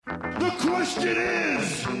The question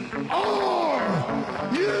is,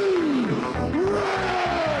 are you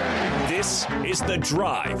ready? This is The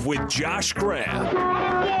Drive with Josh Graham.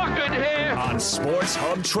 Walking here On Sports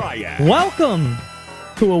Hub Triad. Welcome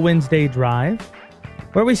to a Wednesday Drive,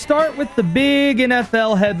 where we start with the big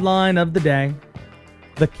NFL headline of the day.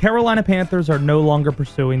 The Carolina Panthers are no longer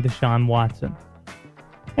pursuing Deshaun Watson.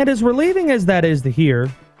 And as relieving as that is to hear,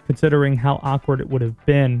 considering how awkward it would have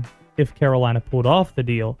been if Carolina pulled off the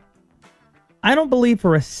deal, I don't believe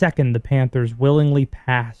for a second the Panthers willingly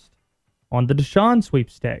passed on the Deshaun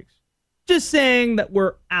sweepstakes. Just saying that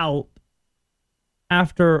we're out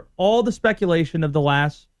after all the speculation of the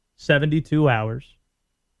last 72 hours.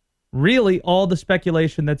 Really, all the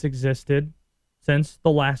speculation that's existed since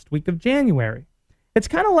the last week of January. It's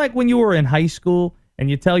kind of like when you were in high school and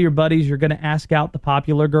you tell your buddies you're going to ask out the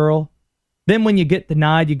popular girl. Then when you get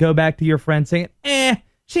denied, you go back to your friend saying,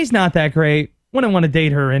 she's not that great. Wouldn't want to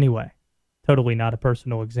date her anyway. Totally not a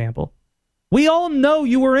personal example. We all know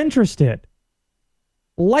you were interested.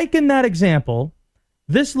 Like in that example,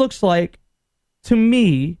 this looks like, to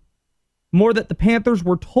me, more that the Panthers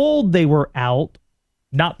were told they were out,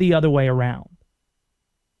 not the other way around.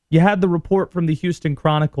 You had the report from the Houston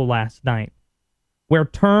Chronicle last night, where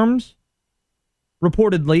terms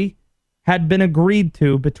reportedly had been agreed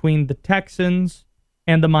to between the Texans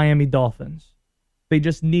and the Miami Dolphins. They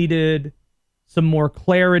just needed some more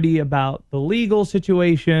clarity about the legal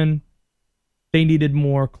situation. They needed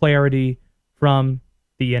more clarity from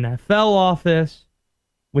the NFL office,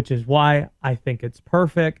 which is why I think it's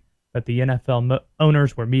perfect that the NFL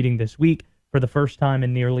owners were meeting this week for the first time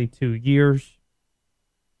in nearly 2 years.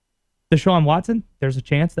 Deshaun Watson, there's a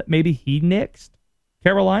chance that maybe he nixed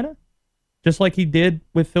Carolina, just like he did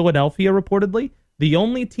with Philadelphia reportedly. The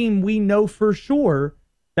only team we know for sure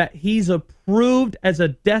that he's approved as a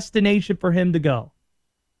destination for him to go,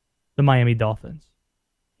 the Miami Dolphins.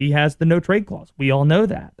 He has the no trade clause. We all know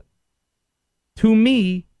that. To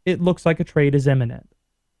me, it looks like a trade is imminent.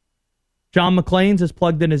 John McClain's as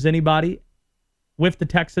plugged in as anybody with the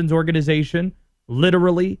Texans organization,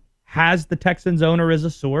 literally has the Texans owner as a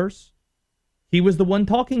source. He was the one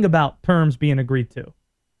talking about terms being agreed to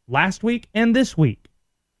last week and this week.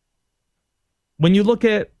 When you look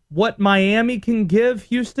at what Miami can give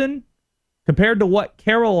Houston compared to what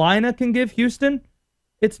Carolina can give Houston,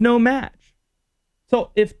 it's no match.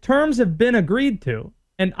 So if terms have been agreed to,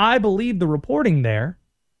 and I believe the reporting there,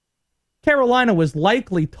 Carolina was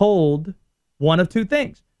likely told one of two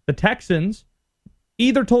things. The Texans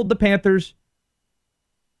either told the Panthers,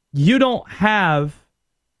 you don't have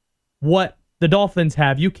what the Dolphins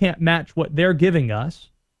have, you can't match what they're giving us.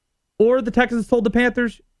 Or the Texans told the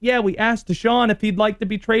Panthers, yeah, we asked Deshaun if he'd like to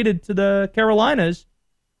be traded to the Carolinas,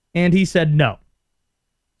 and he said no.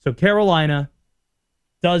 So Carolina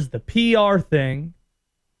does the PR thing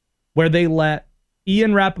where they let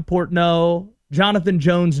Ian Rappaport know, Jonathan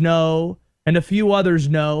Jones know, and a few others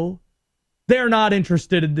know they're not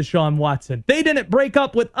interested in Deshaun Watson. They didn't break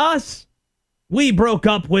up with us. We broke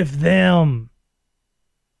up with them.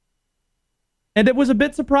 And it was a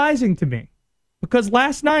bit surprising to me because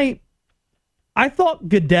last night, I thought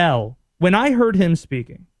Goodell, when I heard him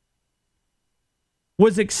speaking,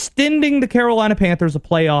 was extending the Carolina Panthers a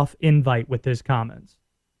playoff invite with his comments.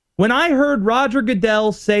 When I heard Roger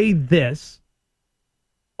Goodell say this,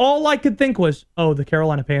 all I could think was, oh, the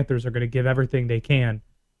Carolina Panthers are going to give everything they can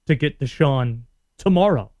to get Deshaun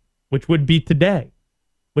tomorrow, which would be today,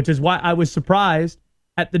 which is why I was surprised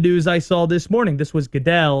at the news I saw this morning. This was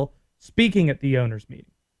Goodell speaking at the owners' meeting.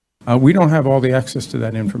 We don't have all the access to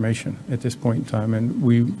that information at this point in time, and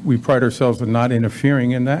we pride ourselves on not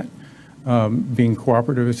interfering in that, being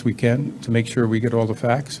cooperative as we can to make sure we get all the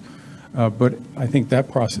facts. But I think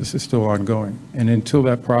that process is still ongoing. And until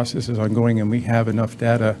that process is ongoing and we have enough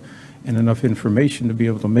data and enough information to be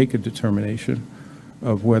able to make a determination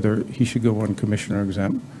of whether he should go on commissioner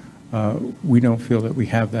exempt, we don't feel that we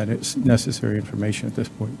have that necessary information at this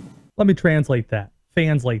point. Let me translate that,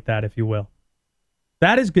 if you will.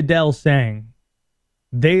 That is Goodell saying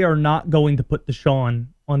they are not going to put Deshaun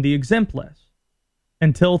on the exempt list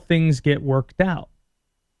until things get worked out.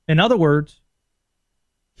 In other words,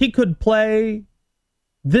 he could play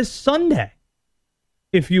this Sunday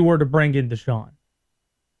if you were to bring in Deshaun.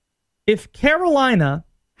 If Carolina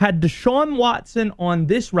had Deshaun Watson on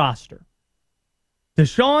this roster,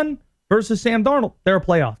 Deshaun versus Sam Darnold, they're a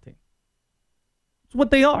playoff team. It's what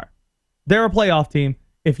they are. They're a playoff team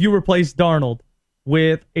if you replace Darnold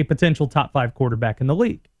with a potential top 5 quarterback in the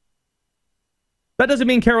league. That doesn't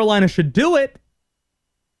mean Carolina should do it.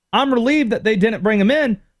 I'm relieved that they didn't bring him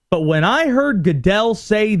in, but when I heard Goodell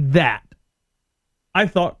say that, I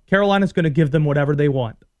thought Carolina's going to give them whatever they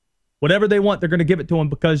want. Whatever they want, they're going to give it to him,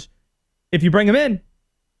 because if you bring him in,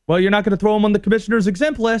 well, you're not going to throw him on the commissioner's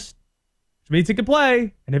exempt list, which means he can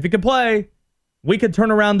play. And if he can play, we could turn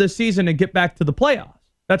around this season and get back to the playoffs.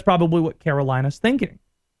 That's probably what Carolina's thinking.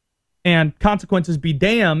 And consequences be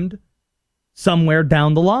damned somewhere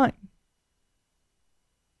down the line.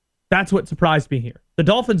 That's what surprised me here. The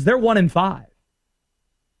Dolphins, they're 1-5.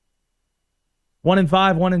 1-5,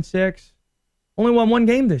 1-6. Only won one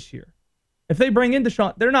game this year. If they bring in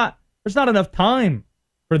Deshaun, there's not enough time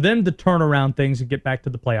for them to turn around things and get back to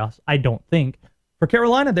the playoffs, I don't think. For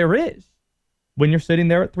Carolina, there is, when you're sitting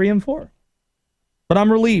there at 3-4. But I'm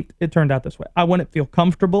relieved it turned out this way. I wouldn't feel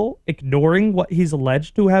comfortable ignoring what he's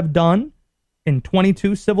alleged to have done in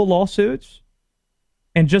 22 civil lawsuits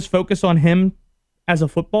and just focus on him as a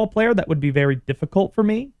football player. That would be very difficult for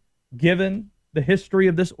me, given the history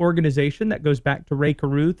of this organization that goes back to Ray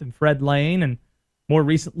Caruth and Fred Lane and more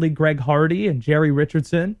recently Greg Hardy and Jerry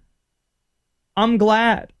Richardson. I'm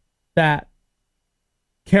glad that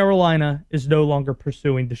Carolina is no longer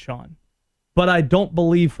pursuing Deshaun. But I don't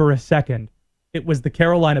believe for a second it was the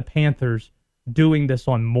Carolina Panthers doing this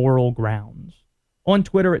on moral grounds. On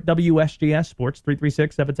Twitter at WSGS Sports,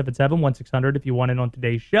 336-777-1600 if you want in on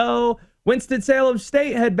today's show. Winston-Salem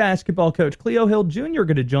State head basketball coach Cleo Hill Jr.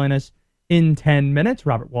 going to join us in 10 minutes.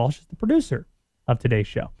 Robert Walsh is the producer of today's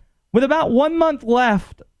show. With about 1 month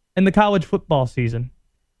left in the college football season,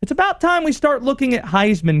 it's about time we start looking at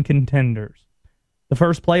Heisman contenders. The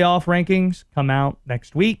first playoff rankings come out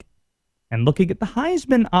next week. And looking at the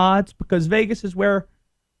Heisman odds, because Vegas is where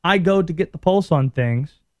I go to get the pulse on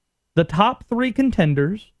things, the top three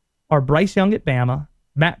contenders are Bryce Young at Bama,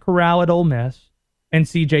 Matt Corral at Ole Miss, and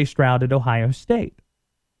C.J. Stroud at Ohio State.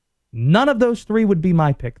 None of those three would be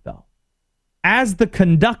my pick, though. As the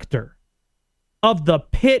conductor of the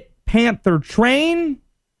Pitt Panther train,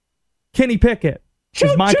 Kenny Pickett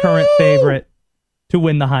is my current favorite to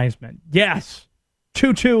win the Heisman. Yes,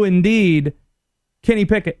 choo-choo indeed. Kenny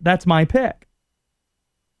Pickett, that's my pick.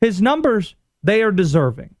 His numbers, they are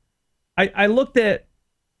deserving. I looked at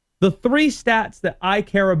the three stats that I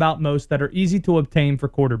care about most that are easy to obtain for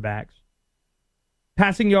quarterbacks.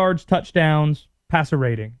 Passing yards, touchdowns, passer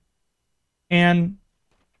rating. And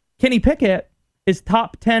Kenny Pickett is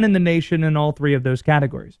top 10 in the nation in all three of those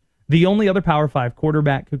categories. The only other Power 5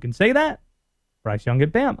 quarterback who can say that, Bryce Young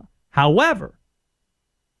at Bama. However,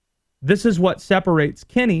 this is what separates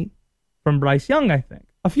Kenny from Bryce Young, I think.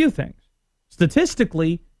 A few things.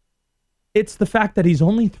 Statistically, it's the fact that he's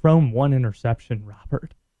only thrown one interception,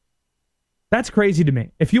 Robert. That's crazy to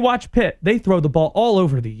me. If you watch Pitt, they throw the ball all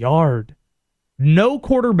over the yard. No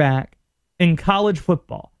quarterback in college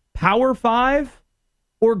football, Power 5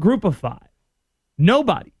 or Group of 5,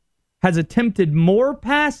 nobody has attempted more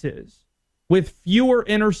passes with fewer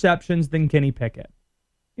interceptions than Kenny Pickett.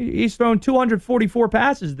 He's thrown 244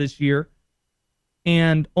 passes this year,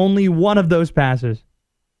 and only one of those passes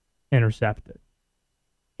intercepted.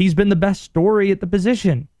 He's been the best story at the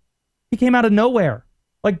position. He came out of nowhere,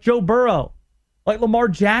 like Joe Burrow, like Lamar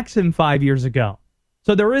Jackson 5 years ago.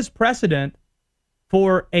 So there is precedent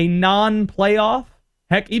for a non-playoff,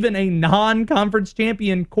 heck, even a non-conference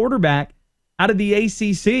champion quarterback out of the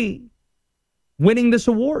ACC winning this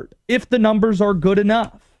award, if the numbers are good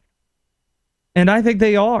enough. And I think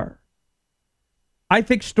they are. I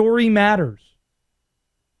think story matters.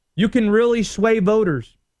 You can really sway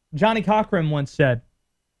voters. Johnny Cochran once said,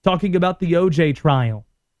 talking about the OJ trial,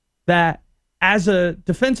 that as a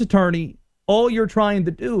defense attorney, all you're trying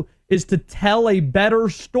to do is to tell a better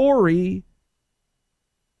story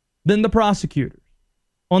than the prosecutors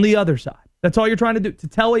on the other side. That's all you're trying to do, to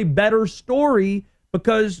tell a better story,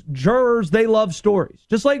 because jurors, they love stories.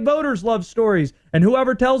 Just like voters love stories. And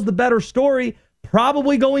whoever tells the better story,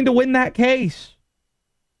 probably going to win that case.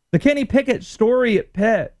 The Kenny Pickett story at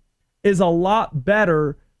Pitt is a lot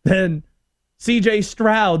better than C.J.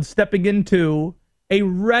 Stroud stepping into a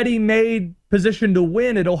ready-made position to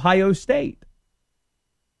win at Ohio State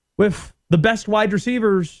with the best wide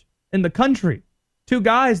receivers in the country. Two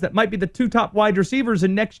guys that might be the two top wide receivers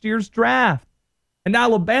in next year's draft. And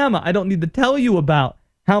Alabama, I don't need to tell you about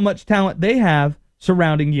how much talent they have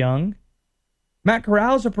surrounding Young. Matt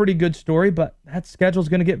Corral's a pretty good story, but that schedule's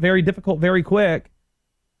going to get very difficult very quick.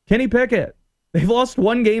 Kenny Pickett, they've lost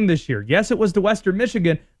one game this year. Yes, it was to Western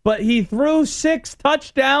Michigan, but he threw 6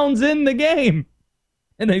 touchdowns in the game,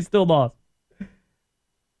 and they still lost.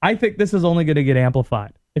 I think this is only going to get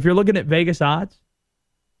amplified. If you're looking at Vegas odds,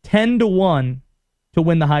 10-1 to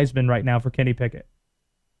win the Heisman right now for Kenny Pickett.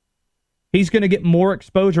 He's going to get more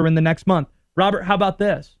exposure in the next month. Robert, how about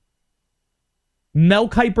this? Mel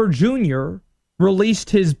Kiper Jr. released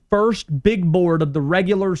his first big board of the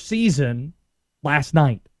regular season last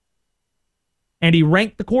night. And he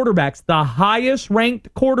ranked the quarterbacks, the highest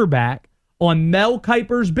ranked quarterback on Mel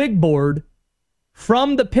Kiper's big board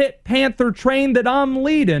from the Pitt Panther train that I'm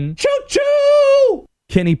leading. Choo-choo!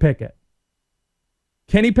 Kenny Pickett.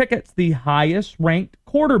 Kenny Pickett's the highest ranked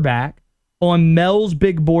quarterback on Mel's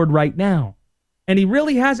big board right now. And he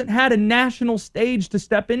really hasn't had a national stage to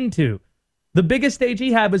step into. The biggest stage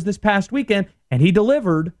he had was this past weekend, and he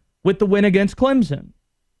delivered with the win against Clemson.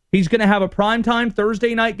 He's going to have a primetime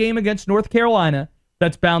Thursday night game against North Carolina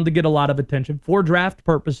that's bound to get a lot of attention for draft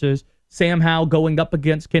purposes. Sam Howell going up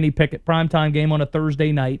against Kenny Pickett, primetime game on a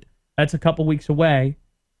Thursday night. That's a couple weeks away.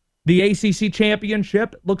 The ACC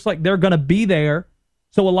championship, looks like they're going to be there.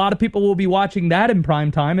 So a lot of people will be watching that in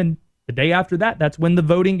primetime. And the day after that, that's when the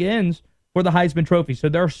voting ends for the Heisman Trophy. So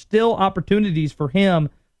there are still opportunities for him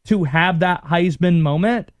to have that Heisman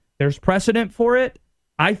moment. There's precedent for it.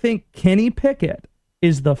 I think Kenny Pickett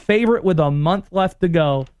is the favorite with a month left to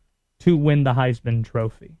go to win the Heisman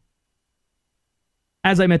Trophy.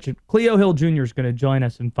 As I mentioned, Cleo Hill Jr. is going to join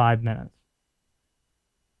us in 5 minutes.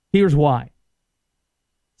 Here's why.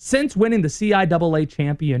 Since winning the CIAA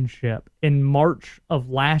championship in March of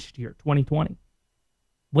last year, 2020,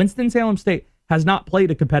 Winston-Salem State has not played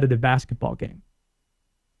a competitive basketball game.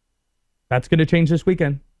 That's going to change this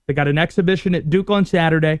weekend. They got an exhibition at Duke on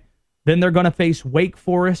Saturday. Then they're going to face Wake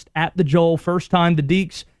Forest at the Joel. First time the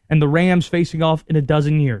Deacs and the Rams facing off in a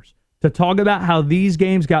dozen years. To talk about how these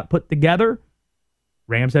games got put together,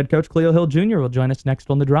 Rams head coach Cleo Hill Jr. will join us next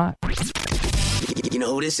on The Drive. You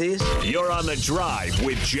know who this is? You're on The Drive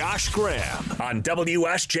with Josh Graham on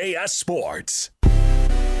WSJS Sports.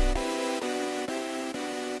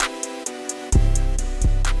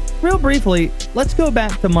 Real briefly, let's go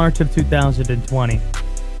back to March of 2020,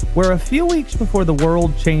 where a few weeks before the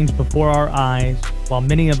world changed before our eyes, while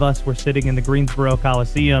many of us were sitting in the Greensboro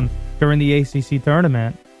Coliseum during the ACC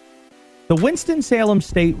tournament, the Winston-Salem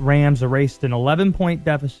State Rams erased an 11-point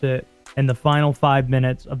deficit in the final 5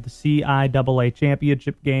 minutes of the CIAA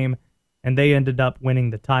championship game, and they ended up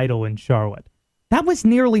winning the title in Charlotte. That was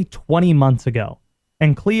nearly 20 months ago,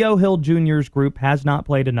 and Cleo Hill Jr.'s group has not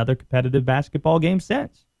played another competitive basketball game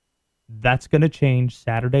since. That's going to change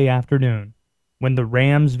Saturday afternoon when the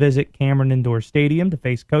Rams visit Cameron Indoor Stadium to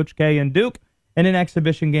face Coach K and Duke in an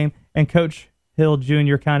exhibition game, and Coach Hill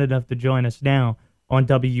Jr. kind enough to join us now on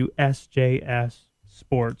WSJS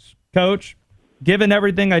Sports. Coach, given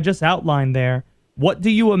everything I just outlined there, what do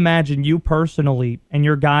you imagine you personally and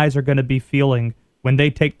your guys are going to be feeling when they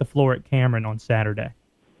take the floor at Cameron on Saturday?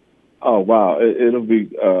 Oh, wow. It'll be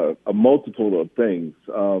a multiple of things.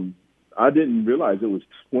 I didn't realize it was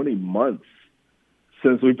 20 months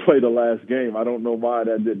since we played the last game. I don't know why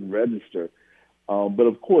that didn't register. But,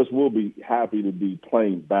 of course, we'll be happy to be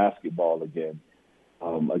playing basketball again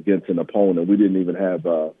against an opponent. We didn't even have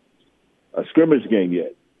a scrimmage game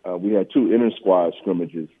yet. We had 2 inter-squad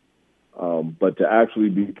scrimmages. But to actually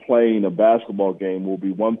be playing a basketball game will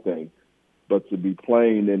be one thing. But to be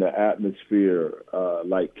playing in an atmosphere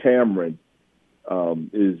like Cameron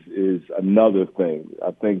is another thing.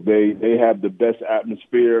 I think they have the best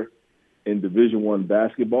atmosphere in Division I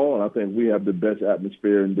basketball, and I think we have the best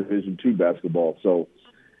atmosphere in Division II basketball. So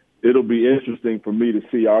it'll be interesting for me to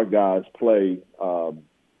see our guys play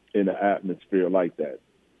in an atmosphere like that.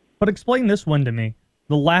 But explain this one to me.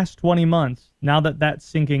 The last 20 months, now that that's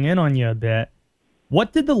sinking in on you a bit,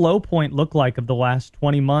 what did the low point look like of the last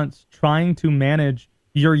 20 months trying to manage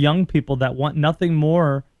your young people that want nothing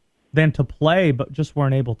more than to play but just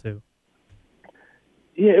weren't able to?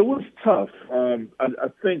 Yeah, it was tough. I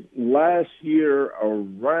think last year a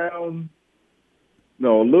little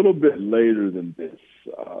bit later than this,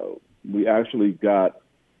 we actually got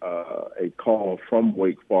a call from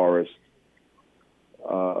Wake Forest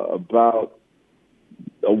about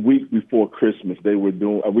a week before Christmas.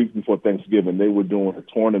 A week before Thanksgiving, they were doing a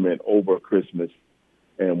tournament over Christmas,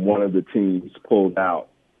 and one of the teams pulled out,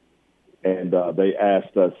 and they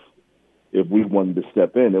asked us if we wanted to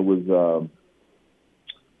step in. It was,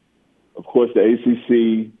 of course, the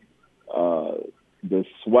ACC, the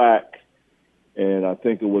SWAC, and I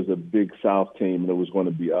think it was a Big South team, and it was going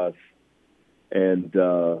to be us. And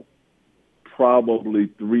probably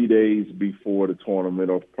 3 days before the tournament,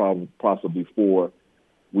 or possibly 4,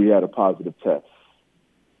 we had a positive test.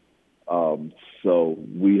 So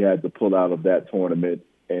we had to pull out of that tournament,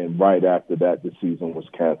 and right after that, the season was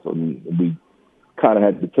canceled. And we kind of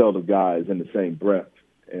had to tell the guys in the same breath,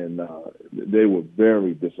 and they were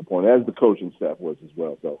very disappointed, as the coaching staff was as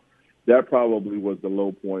well. So that probably was the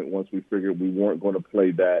low point once we figured we weren't going to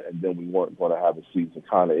play that, and then we weren't going to have a season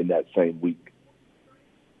kind of in that same week.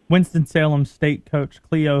 Winston-Salem State coach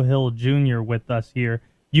Cleo Hill Jr. with us here.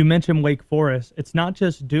 You mentioned Wake Forest. It's not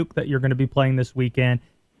just Duke that you're going to be playing this weekend.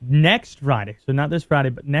 Next Friday, so not this Friday,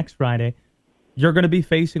 but next Friday, you're going to be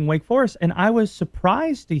facing Wake Forest. And I was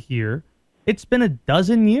surprised to hear it's been a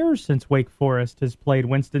dozen years since Wake Forest has played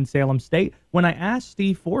Winston-Salem State. When I asked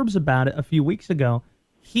Steve Forbes about it a few weeks ago,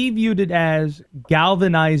 he viewed it as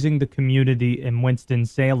galvanizing the community in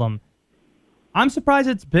Winston-Salem. I'm surprised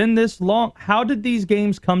it's been this long. How did these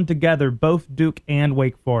games come together, both Duke and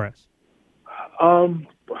Wake Forest?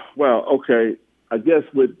 Well, okay. I guess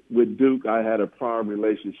with Duke, I had a prior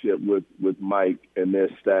relationship with Mike and their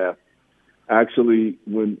staff. Actually,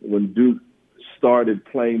 when Duke started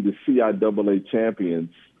playing the CIAA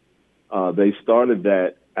champions, they started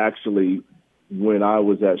that actually when I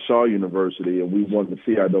was at Shaw University, and we won the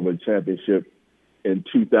CIAA championship in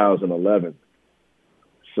 2011.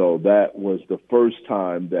 So that was the first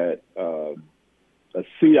time that a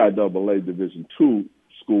CIAA Division II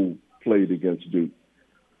school played against Duke.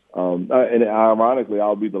 And ironically,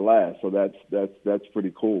 I'll be the last, so that's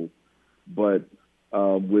pretty cool. But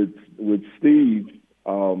with Steve,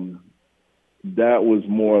 that was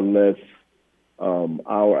more or less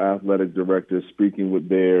our athletic director speaking with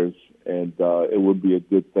theirs, and it would be a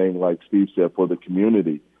good thing, like Steve said, for the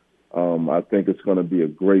community. I think it's going to be a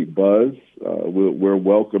great buzz. We're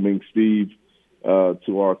welcoming Steve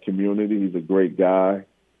to our community. He's a great guy.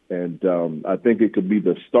 And I think it could be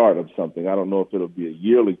the start of something. I don't know if it'll be a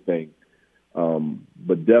yearly thing,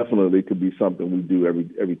 but definitely it could be something we do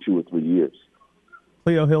every 2 or 3 years.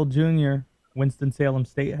 Cleo Hill Jr., Winston-Salem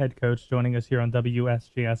State head coach, joining us here on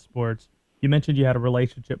WSJS Sports. You mentioned you had a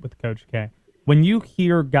relationship with Coach K. When you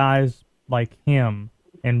hear guys like him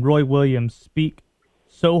and Roy Williams speak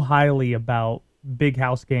so highly about Big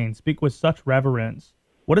House Gaines, speak with such reverence,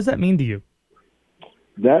 what does that mean to you?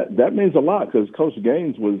 That means a lot, because Coach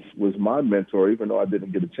Gaines was my mentor, even though I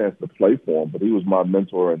didn't get a chance to play for him, but he was my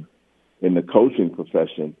mentor in the coaching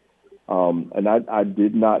profession. And I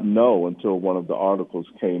did not know until one of the articles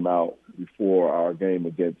came out before our game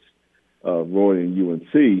against Roy and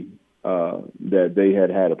UNC that they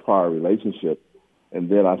had a prior relationship. And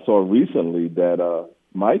then I saw recently that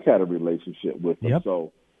Mike had a relationship with him. Yep.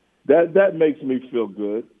 So that makes me feel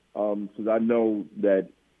good, because I know that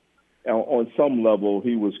on some level,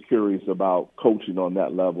 he was curious about coaching on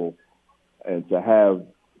that level, and to have,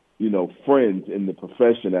 friends in the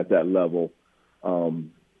profession at that level,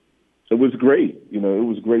 it was great. It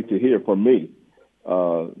was great to hear from me,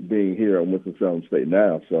 being here at Winston-Salem State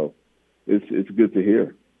now. So it's good to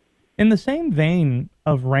hear. In the same vein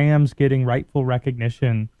of Rams getting rightful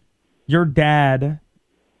recognition, your dad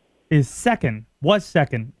was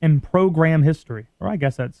second in program history, or I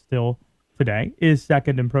guess that's still today, is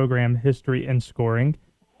second in program history in scoring,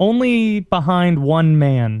 only behind one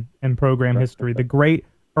man in program history, the great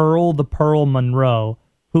Earl the Pearl Monroe,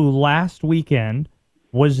 who last weekend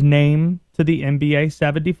was named to the NBA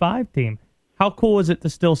 75 team. How cool is it to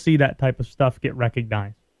still see that type of stuff get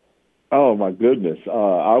recognized? Oh, my goodness.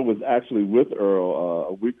 I was actually with Earl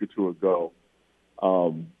a week or two ago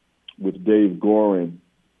with Dave Gorin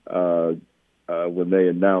when they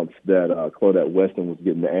announced that Claudette Weston was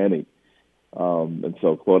getting the Annie. And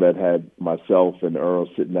so Claudette had myself and Earl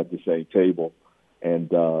sitting at the same table. And,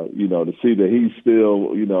 to see that he's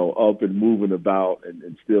still, up and moving about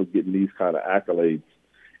and still getting these kind of accolades,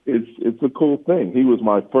 it's a cool thing. He was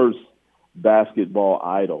my first basketball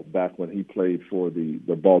idol back when he played for the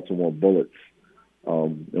Baltimore Bullets.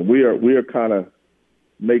 And we are kind of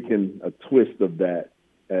making a twist of that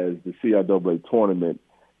as the CIAA tournament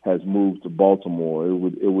has moved to Baltimore.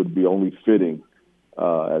 It would be only fitting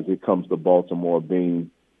as it comes to Baltimore being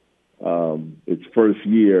its first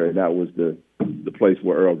year, and that was the place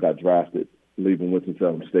where Earl got drafted, leaving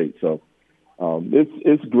Winston-Salem State. So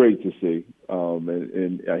it's great to see,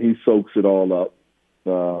 and he soaks it all up.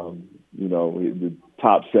 The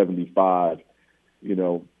top 75.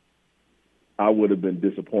 I would have been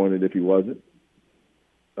disappointed if he wasn't,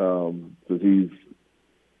 because he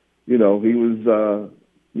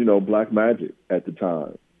was Black Magic at the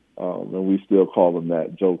time. And we still call him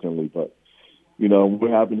that jokingly, but,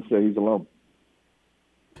 we're happy to say he's alum.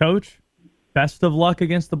 Coach, best of luck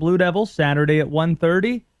against the Blue Devils Saturday at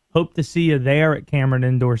 1:30. Hope to see you there at Cameron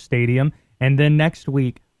Indoor Stadium. And then next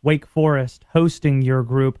week, Wake Forest hosting your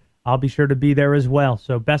group. I'll be sure to be there as well.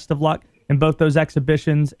 So best of luck in both those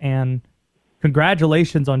exhibitions, and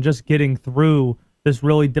congratulations on just getting through this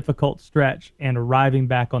really difficult stretch and arriving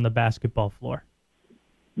back on the basketball floor.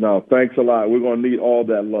 No, thanks a lot. We're going to need all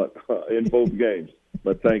that luck in both games,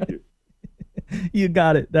 but thank you. You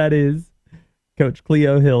got it. That is Coach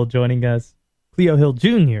Cleo Hill joining us Cleo Hill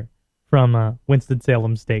Jr. from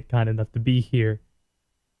Winston-Salem State, kind enough to be here.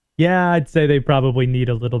 Yeah, I'd say they probably need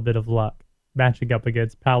a little bit of luck matching up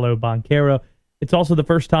against Paolo Banchero. It's also the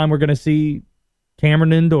first time we're going to see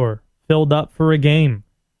Cameron Indoor filled up for a game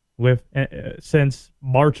with since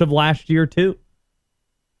March of last year, too.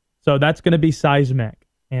 So that's going to be seismic,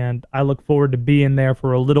 and I look forward to being there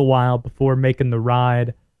for a little while before making the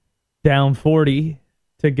ride down 40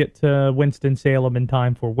 to get to Winston-Salem in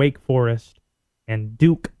time for Wake Forest and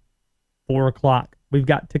Duke, 4 o'clock. We've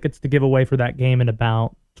got tickets to give away for that game in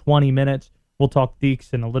about 20 minutes. We'll talk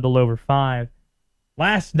Deeks in a little over 5.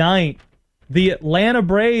 Last night, the Atlanta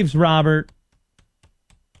Braves, Robert,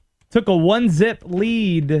 took a 1-zip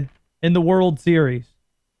lead in the World Series.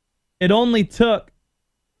 It only took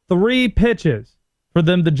 3 pitches for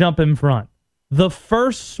them to jump in front. The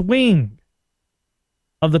first swing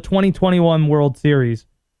of the 2021 World Series,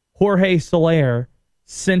 Jorge Soler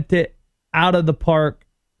sent it out of the park,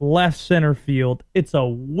 left center field. It's a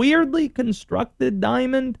weirdly constructed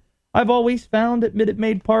diamond I've always found at Minute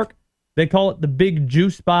Maid Park. They call it the Big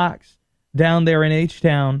Juice Box down there in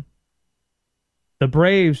H-Town. The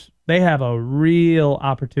Braves, they have a real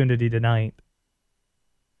opportunity tonight.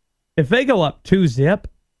 If they go up 2-zip,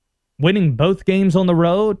 winning both games on the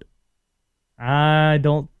road, I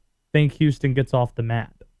don't think Houston gets off the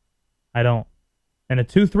mat. I don't. In a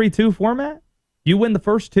 2-3-2 format, you win the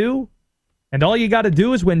first 2, and all you got to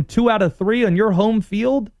do is win 2 out of 3 on your home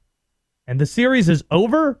field, and the series is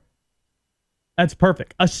over. That's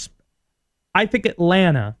perfect. I think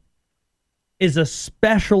Atlanta is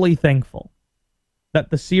especially thankful that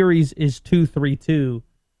the series is 2-3-2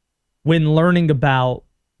 when learning about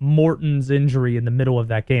Morton's injury in the middle of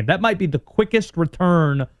that game. That might be the quickest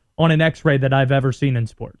return on an X-ray that I've ever seen in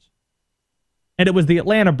sports. And it was the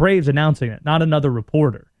Atlanta Braves announcing it, not another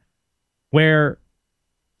reporter, where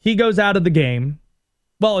he goes out of the game.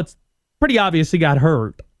 Well, it's pretty obvious he got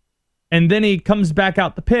hurt. And then he comes back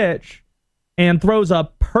out the pitch and throws a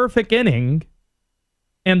perfect inning.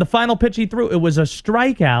 And the final pitch he threw, it was a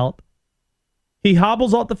strikeout. He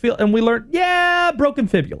hobbles off the field, and we learned, broken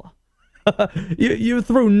fibula. you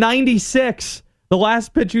threw 96, the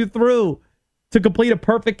last pitch you threw, to complete a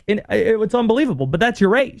perfect, it's unbelievable, but that's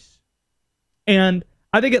your ace. And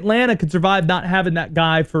I think Atlanta could survive not having that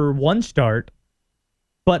guy for one start,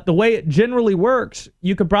 but the way it generally works,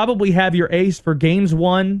 you could probably have your ace for games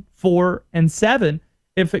 1, 4, and 7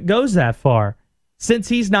 if it goes that far. Since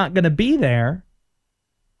he's not going to be there,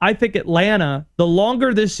 I think Atlanta, the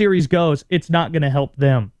longer this series goes, it's not going to help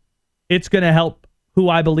them. It's going to help who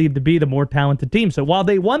I believe to be the more talented team. So while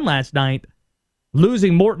they won last night,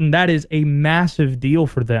 losing Morton, that is a massive deal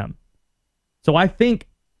for them. So I think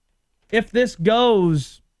if this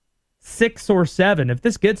goes 6 or 7, if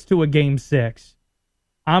this gets to a game 6,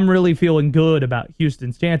 I'm really feeling good about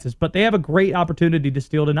Houston's chances. But they have a great opportunity to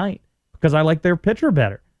steal tonight because I like their pitcher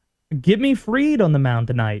better. Give me Fried on the mound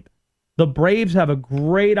tonight. The Braves have a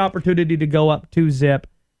great opportunity to go up 2-zip.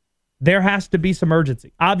 There has to be some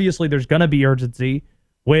urgency. Obviously, there's going to be urgency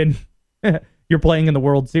when you're playing in the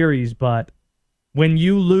World Series, but when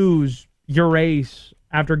you lose your ace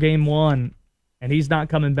after game 1 and he's not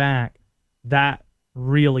coming back, that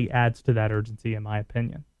really adds to that urgency, in my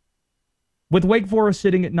opinion. With Wake Forest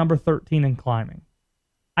sitting at number 13 and climbing,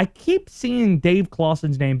 I keep seeing Dave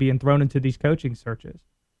Clawson's name being thrown into these coaching searches,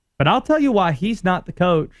 but I'll tell you why he's not the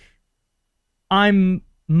coach I'm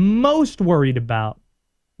most worried about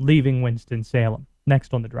leaving Winston-Salem.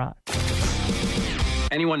 Next on The Drive.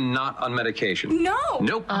 Anyone not on medication? No.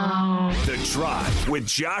 Nope. The Drive with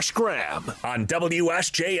Josh Graham on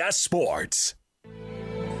WSJS Sports.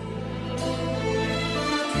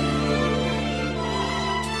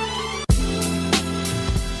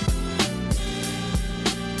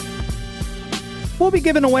 We'll be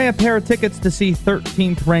giving away a pair of tickets to see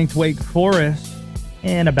 13th ranked Wake Forest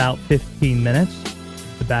in about 15 minutes.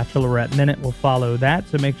 The Bachelorette Minute will follow that,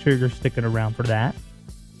 so make sure you're sticking around for that.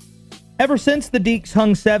 Ever since the Deeks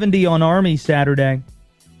hung 70 on Army Saturday,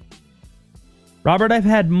 Robert, I've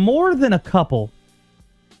had more than a couple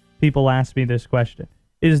people ask me this question.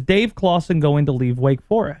 Is Dave Clawson going to leave Wake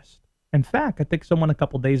Forest? In fact, I think someone a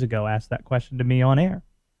couple days ago asked that question to me on air.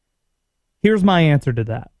 Here's my answer to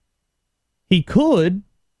that. He could,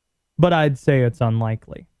 but I'd say it's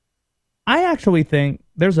unlikely. I actually think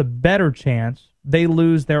there's a better chance they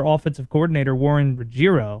lose their offensive coordinator, Warren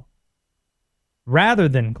Ruggiero, rather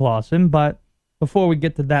than Clawson. But before we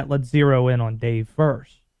get to that, let's zero in on Dave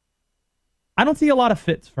first. I don't see a lot of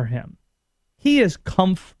fits for him. He is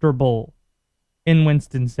comfortable in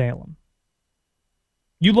Winston-Salem.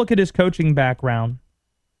 You look at his coaching background,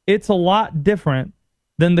 it's a lot different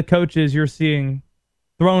than the coaches you're seeing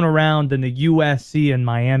thrown around in the USC and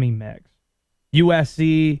Miami mix.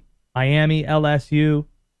 USC, Miami, LSU.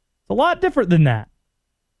 It's a lot different than that.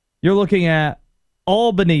 You're looking at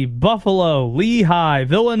Albany, Buffalo, Lehigh,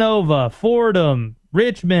 Villanova, Fordham,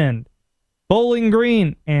 Richmond, Bowling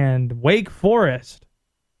Green, and Wake Forest.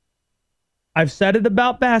 I've said it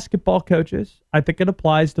about basketball coaches. I think it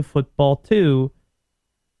applies to football too,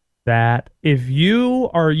 that if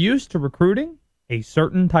you are used to recruiting a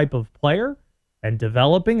certain type of player and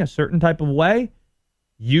developing a certain type of way,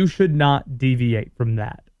 you should not deviate from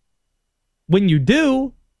that. When you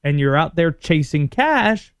do, and you're out there chasing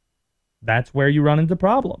cash, that's where you run into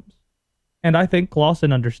problems. And I think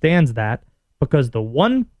Clawson understands that, because the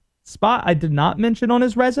one spot I did not mention on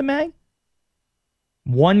his resume,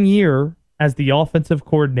 1 year as the offensive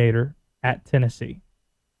coordinator at Tennessee.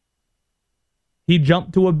 He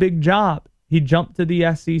jumped to a big job. He jumped to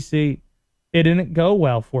the SEC. It didn't go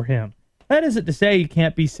well for him. That isn't to say he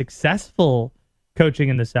can't be successful coaching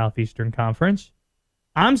in the Southeastern Conference.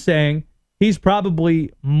 I'm saying he's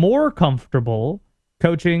probably more comfortable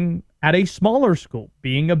coaching at a smaller school,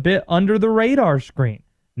 being a bit under the radar screen,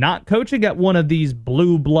 not coaching at one of these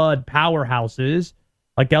blue blood powerhouses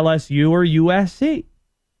like LSU or USC.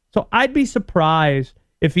 So I'd be surprised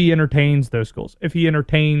if he entertains those schools, if he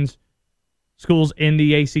entertains schools in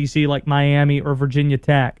the ACC like Miami or Virginia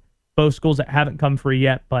Tech, both schools that haven't come free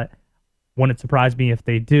yet, but wouldn't surprise me if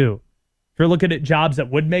they do. If you're looking at jobs that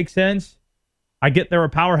would make sense, I get they're a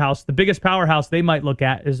powerhouse. The biggest powerhouse they might look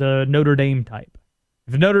at is a Notre Dame type.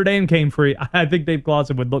 If Notre Dame came free, I think Dave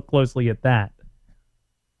Clawson would look closely at that.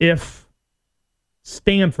 If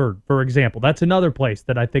Stanford, for example, that's another place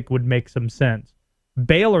that I think would make some sense.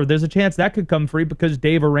 Baylor, there's a chance that could come free because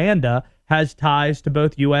Dave Aranda has ties to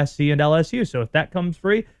both USC and LSU. So if that comes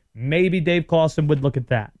free, maybe Dave Clawson would look at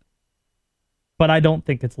that. But I don't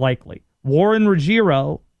think it's likely. Warren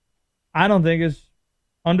Ruggiero, I don't think is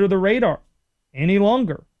under the radar any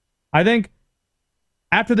longer. I think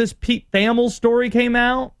after this Pete Thamel story came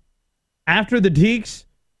out, after the Deacs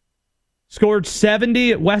scored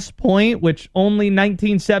 70 at West Point, which only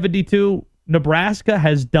 1972 Nebraska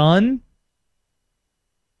has done,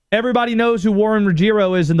 everybody knows who Warren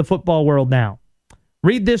Ruggiero is in the football world now.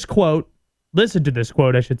 Read this quote, listen to this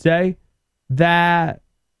quote, I should say, that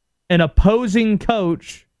an opposing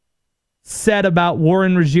coach said about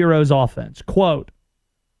Warren Ruggiero's offense. Quote,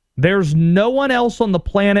 "There's no one else on the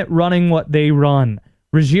planet running what they run.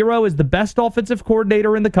 Ruggiero is the best offensive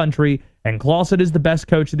coordinator in the country, and Clawson is the best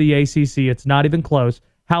coach of the ACC. It's not even close.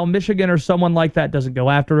 How Michigan or someone like that doesn't go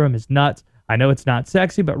after him is nuts. I know it's not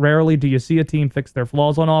sexy, but rarely do you see a team fix their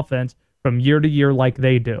flaws on offense from year to year like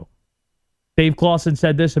they do." Dave Clawson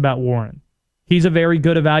said this about Warren. He's a very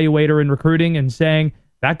good evaluator in recruiting and saying,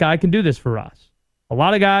 that guy can do this for us. A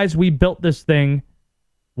lot of guys we built this thing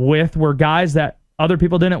with were guys that other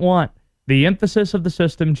people didn't want. The emphasis of the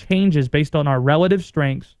system changes based on our relative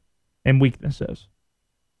strengths and weaknesses.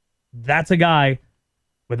 That's a guy,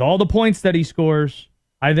 with all the points that he scores,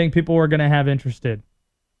 I think people are going to have interested.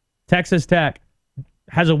 Texas Tech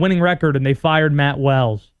has a winning record, and they fired Matt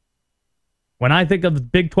Wells. When I think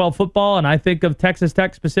of Big 12 football, and I think of Texas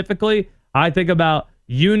Tech specifically, I think about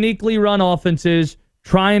uniquely run offenses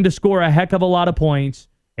trying to score a heck of a lot of points,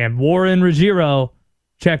 and Warren Ruggiero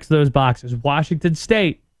checks those boxes. Washington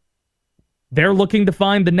State, they're looking to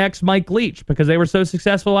find the next Mike Leach because they were so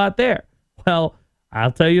successful out there. Well,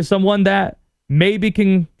 I'll tell you someone that maybe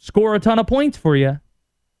can score a ton of points for you.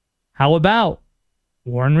 How about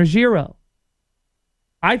Warren Ruggiero?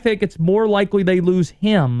 I think it's more likely they lose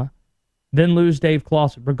him than lose Dave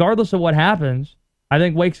Clawson. Regardless of what happens, I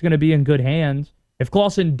think Wake's going to be in good hands. If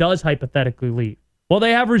Clawson does hypothetically leave, well,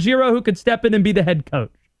 they have Ruggiero who could step in and be the head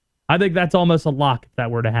coach. I think that's almost a lock if that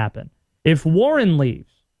were to happen. If Warren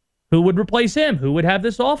leaves, who would replace him? Who would have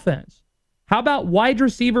this offense? How about wide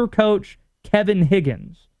receiver coach Kevin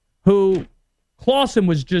Higgins, who Clawson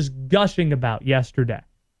was just gushing about yesterday?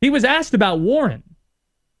 He was asked about Warren,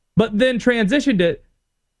 but then transitioned it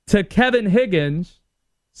to Kevin Higgins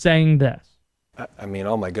saying this. I mean,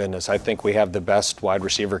 oh my goodness, I think we have the best wide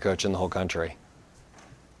receiver coach in the whole country.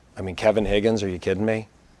 I mean, Kevin Higgins, are you kidding me?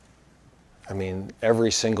 I mean,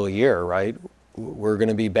 every single year, right, we're going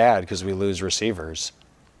to be bad because we lose receivers.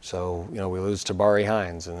 So, you know, we lose Tabari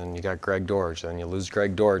Hines, and then you got Greg Dortch, and then you lose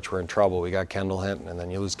Greg Dortch, we're in trouble. We got Kendall Hinton, and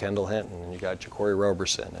then you lose Kendall Hinton, and you got Ja'Cory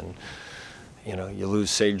Roberson, and, you know, you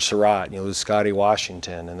lose Sage Surratt, and you lose Scotty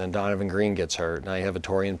Washington, and then Donovan Green gets hurt. Now you have a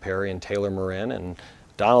Torian Perry and Taylor Marin, and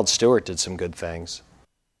Donald Stewart did some good things.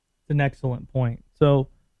 It's an excellent point. So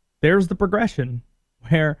there's the progression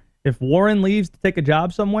where If Warren leaves to take a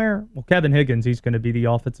job somewhere, well, Kevin Higgins, he's going to be the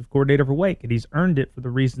offensive coordinator for Wake, and he's earned it for the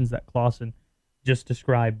reasons that Clausen just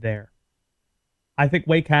described there. I think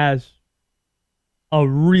Wake has a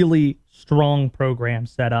really strong program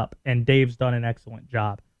set up, and Dave's done an excellent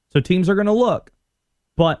job. So teams are going to look,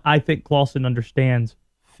 but I think Clausen understands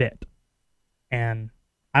fit. And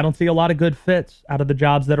I don't see a lot of good fits out of the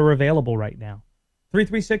jobs that are available right now.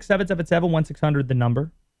 336-777-1600, the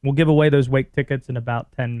number. We'll give away those Wake tickets in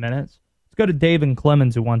about 10 minutes. Let's go to Dave in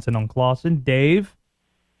Clemens, who wants in on Clausen. Dave,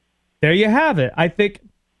 there you have it. I think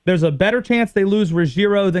there's a better chance they lose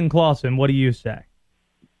Ruggiero than Clausen. What do you say?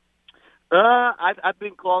 I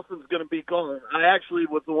think Clausen's going to be gone. I actually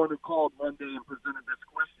was the one who called Monday and presented this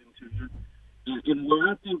question to you. And where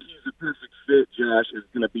I think he's a perfect fit, Josh, is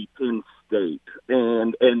going to be Penn State.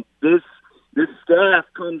 And this staff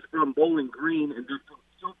comes from Bowling Green, and they're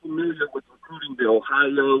so familiar with recruiting the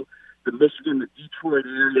Ohio, the Michigan, the Detroit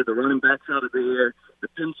area, the running backs out of there, the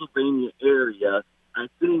Pennsylvania area. I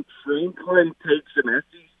think Franklin takes an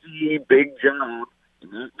SEC big job,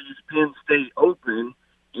 and that leaves Penn State open.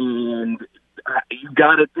 And you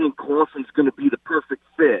got to think Clausen's going to be the perfect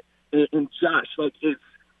fit. And Josh, like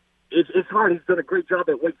it's hard. He's done a great job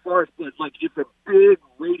at Wake Forest, but like if a big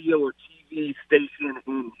radio or TV station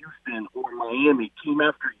in Houston or Miami came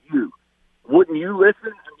after you, wouldn't you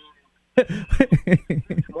listen?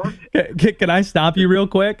 I mean, can I stop you real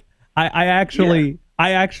quick? I actually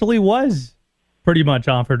was pretty much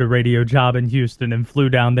offered a radio job in Houston and flew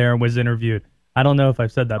down there and was interviewed. I don't know if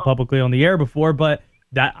I've said that publicly on the air before, but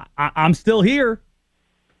that I'm still here.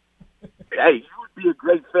 Hey, you would be a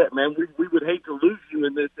great fit, man. We would hate to lose you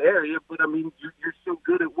in this area, but I mean, you're so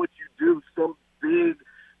good at what you do. Some big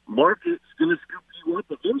market's going to scoop you up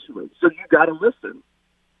eventually, so you got to listen.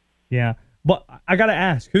 Yeah, but I got to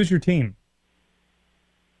ask, who's your team?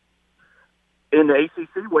 In the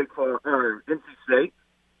ACC, Wake Forest or NC State.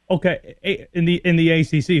 Okay, in the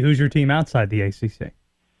ACC, who's your team outside the ACC?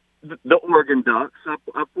 The Oregon Ducks.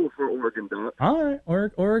 I pull for Oregon Ducks. All right,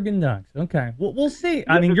 Oregon Ducks. Okay, we'll see.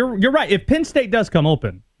 I mean, you're right. If Penn State does come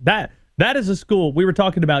open, that is a school we were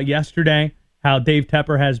talking about yesterday. How Dave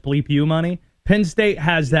Tepper has bleep you money. Penn State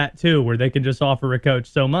has that too, where they can just offer a coach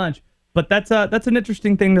so much. But that's an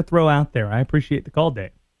interesting thing to throw out there. I appreciate the call,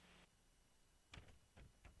 Dave.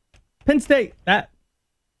 Penn State, that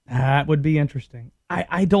would be interesting.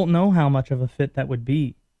 I don't know how much of a fit that would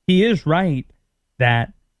be. He is right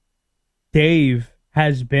that Dave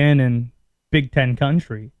has been in Big Ten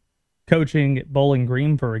country, coaching at Bowling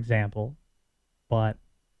Green, for example. But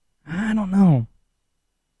I don't know.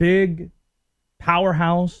 Big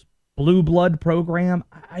powerhouse, blue blood program.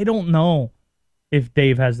 I don't know if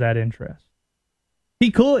Dave has that interest. He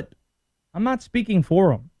could. I'm not speaking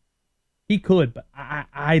for him. He could, but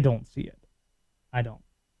I don't see it. I don't.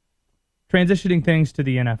 Transitioning things to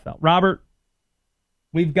the NFL. Robert,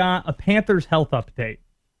 we've got a Panthers health update.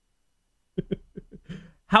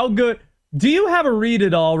 How good? Do you have a read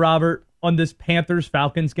at all, Robert, on this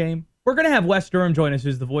Panthers-Falcons game? We're going to have Wes Durham join us,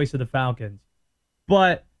 who's the voice of the Falcons.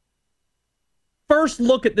 But first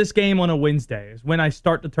look at this game on a Wednesday is when I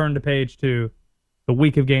start to turn the page to the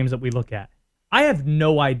week of games that we look at. I have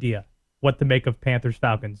no idea what to make of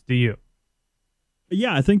Panthers-Falcons. Do you?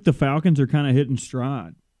 Yeah, I think the Falcons are kind of hitting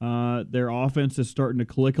stride. Their offense is starting to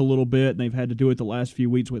click a little bit, and they've had to do it the last few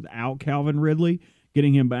weeks without Calvin Ridley.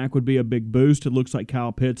 Getting him back would be a big boost. It looks like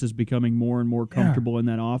Kyle Pitts is becoming more and more comfortable in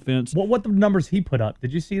that offense. What the numbers he put up?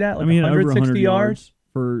 Did you see that? Like, I mean, 160 over 100 yards?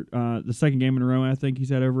 For the second game in a row, I think he's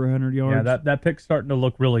had over 100 yards. Yeah, that pick's starting to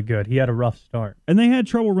look really good. He had a rough start. And they had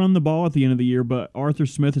trouble running the ball at the end of the year, but Arthur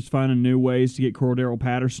Smith is finding new ways to get Cordero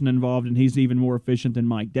Patterson involved, and he's even more efficient than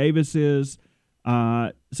Mike Davis is.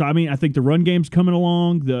 So, I mean, I think the run game's coming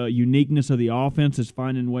along. The uniqueness of the offense is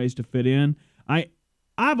finding ways to fit in.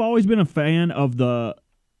 I've always been a fan of the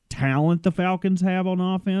talent the Falcons have on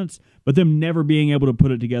offense, but them never being able to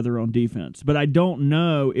put it together on defense. But I don't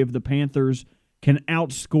know if the Panthers can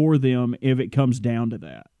outscore them if it comes down to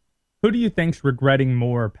that. Who do you think's regretting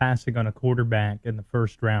more passing on a quarterback in the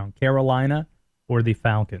first round, Carolina or the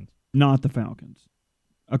Falcons? Not the Falcons.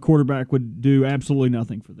 A quarterback would do absolutely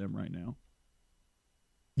nothing for them right now.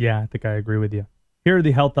 Yeah, I think I agree with you. Here are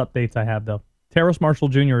the health updates I have, though. Terrace Marshall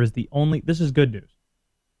Jr. is the only, this is good news,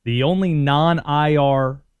 the only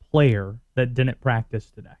non-IR player that didn't practice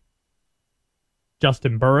today.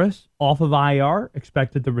 Justin Burris, off of IR,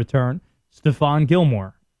 expected to return. Stephon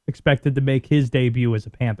Gilmore, expected to make his debut as a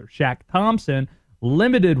Panther. Shaq Thompson,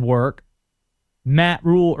 limited work. Matt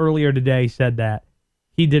Rule earlier today said that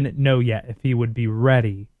he didn't know yet if he would be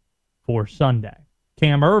ready for Sunday.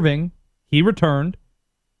 Cam Irving, he returned.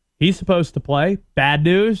 He's supposed to play. Bad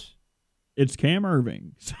news, it's Cam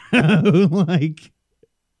Irving. So, like,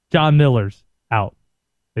 John Miller's out,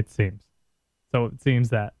 it seems. So it seems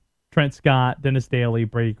that Trent Scott, Dennis Daly,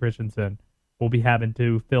 Brady Christensen will be having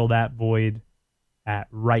to fill that void at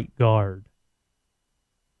right guard.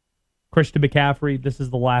 Christian McCaffrey, this is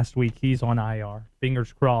the last week he's on IR.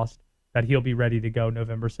 Fingers crossed that he'll be ready to go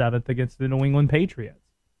November 7th against the New England Patriots.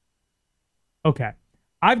 Okay.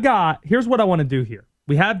 Here's what I want to do here.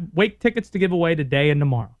 We have Wake tickets to give away today and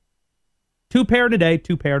tomorrow. 2 pair today,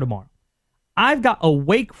 2 pair tomorrow. I've got a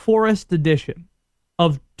Wake Forest edition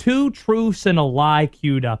of 2 Truths and a Lie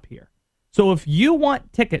queued up here. So if you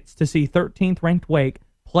want tickets to see 13th ranked Wake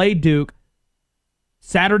play Duke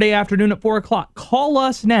Saturday afternoon at 4 o'clock, call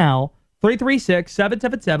us now,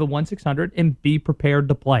 336-777-1600, and be prepared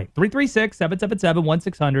to play.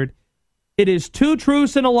 336-777-1600. It is 2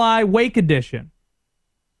 Truths and a Lie Wake edition.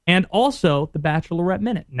 And also the Bachelorette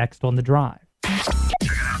Minute next on The Drive.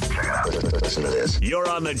 Listen to this. You're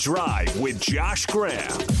on The Drive with Josh Graham.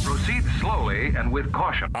 Proceed slowly and with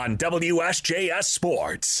caution. On WSJS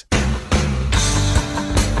Sports.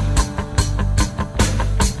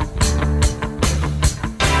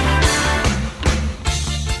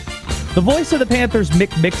 The voice of the Panthers,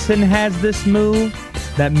 Mick Mixon, has this move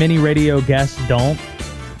that many radio guests don't,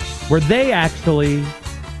 where he actually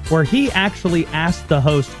asks the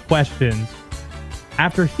host questions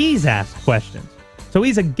after he's asked questions. So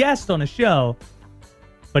he's a guest on a show,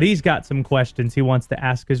 but he's got some questions he wants to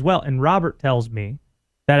ask as well. And Robert tells me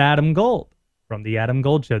that Adam Gold from the Adam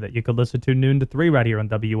Gold Show that you could listen to noon to 3 right here on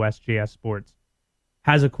WSJS Sports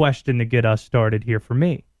has a question to get us started here for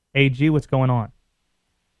me. AG, what's going on?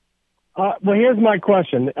 Well, here's my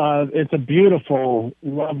question. It's a beautiful,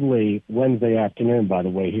 lovely Wednesday afternoon, by the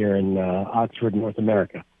way, here in Oxford, North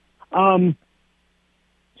America. So I'm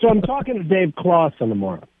talking to Dave Clawson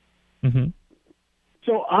tomorrow. Mm-hmm.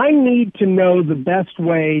 So I need to know the best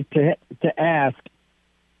way to ask.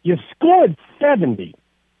 You scored 70,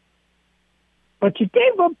 but you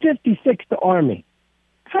gave up 56 to Army.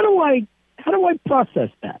 How do I process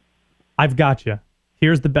that? I've got you.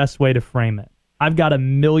 Here's the best way to frame it. I've got $1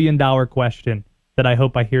 million question that I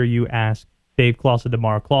hope I hear you ask Dave Clawson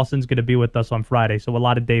tomorrow. Clawson's going to be with us on Friday, so a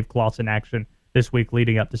lot of Dave Clawson action this week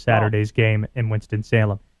leading up to Saturday's game in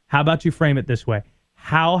Winston-Salem. How about you frame it this way?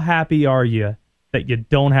 How happy are you that you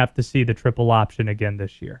don't have to see the triple option again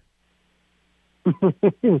this year?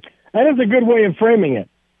 That is a good way of framing it.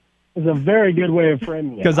 It's a very good way of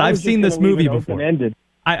framing it. Because I've seen this movie before.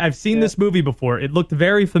 I've seen this movie before. It looked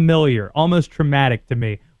very familiar, almost traumatic to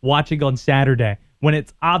me, watching on Saturday when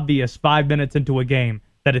it's obvious 5 minutes into a game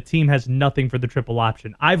that a team has nothing for the triple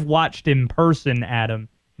option. I've watched in person, Adam,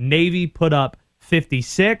 Navy put up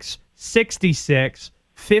 56, 66,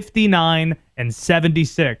 59, and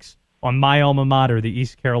 76 on my alma mater, the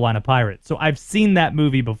East Carolina Pirates. So I've seen that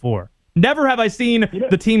movie before. Never have I seen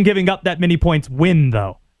the team giving up that many points win,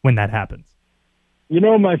 though, when that happens. You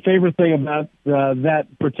know, my favorite thing about that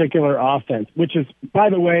particular offense, which is, by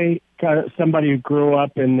the way, kind of somebody who grew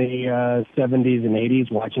up in the 70s and 80s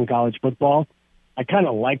watching college football, I kind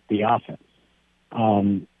of liked the offense.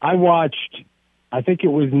 I watched, I think it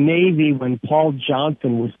was Navy when Paul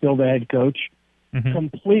Johnson was still the head coach,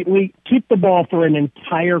 completely keep the ball for an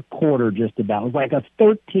entire quarter just about. It was like a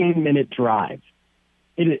 13-minute drive.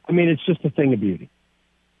 It's just a thing of beauty.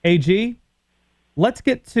 AG, let's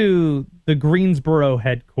get to the Greensboro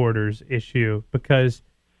headquarters issue because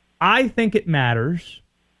I think it matters.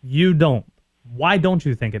 You don't. Why don't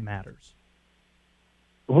you think it matters?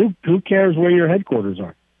 Who cares where your headquarters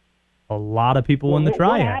are? A lot of people in the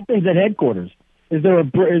triad. What happens at headquarters? Is there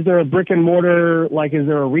a brick and mortar? Like, is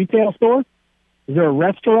there a retail store? Is there a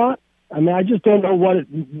restaurant? I mean, I just don't know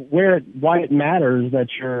why it matters that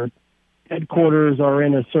your headquarters are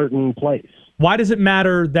in a certain place. Why does it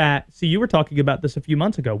matter that, see, you were talking about this a few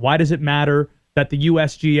months ago. Why does it matter that the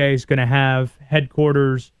USGA is going to have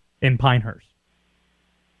headquarters in Pinehurst?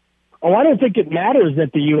 Oh, I don't think it matters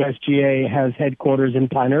that the USGA has headquarters in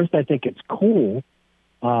Pinehurst. I think it's cool.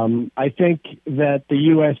 I think that the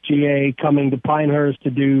USGA coming to Pinehurst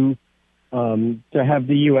to have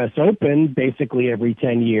the U.S. Open basically every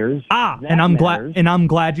 10 years. And I'm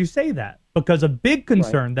glad you say that, because a big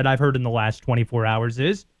concern that I've heard in the last 24 hours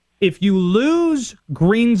is if you lose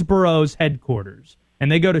Greensboro's headquarters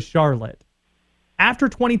and they go to Charlotte, after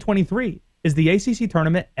 2023, is the ACC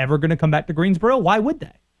tournament ever going to come back to Greensboro? Why would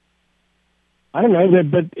they? I don't know,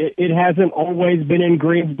 but it hasn't always been in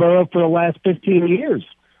Greensboro for the last 15 years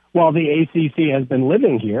while the ACC has been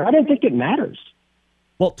living here. I don't think it matters.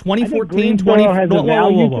 Well, 2014, has a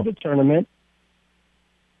value to the tournament.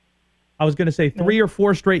 I was going to say 3 or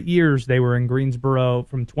 4 straight years they were in Greensboro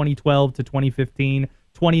from 2012 to 2015.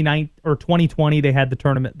 2020, they had the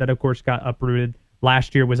tournament that, of course, got uprooted.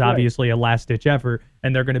 Last year was obviously a last-ditch effort,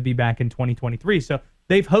 and they're going to be back in 2023. So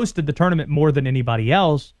they've hosted the tournament more than anybody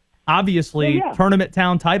else. Obviously, tournament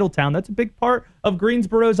town, title town, that's a big part of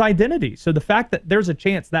Greensboro's identity. So the fact that there's a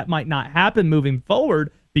chance that might not happen moving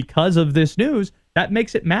forward because of this news, that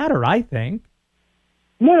makes it matter, I think.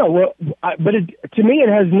 No, but to me, it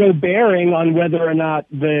has no bearing on whether or not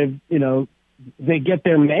they get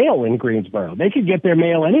their mail in Greensboro. They could get their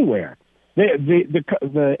mail anywhere.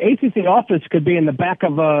 The ACC office could be in the back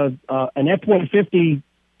of an F-150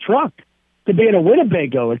 truck. It could be in a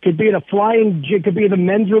Winnebago. It could be in it could be in the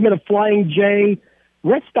men's room at a Flying J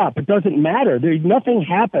rest stop. It doesn't matter. Nothing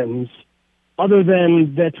happens other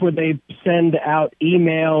than that's where they send out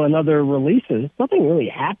email and other releases. Nothing really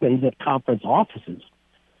happens at conference offices.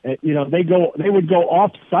 They would go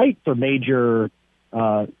off site for major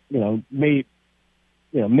major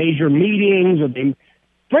meetings, or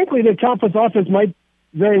frankly, the conference office might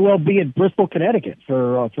very well be at Bristol, Connecticut,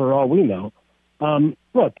 for all we know.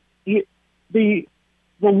 Look, the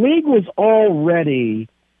league was already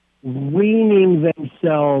weaning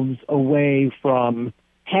themselves away from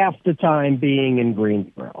half the time being in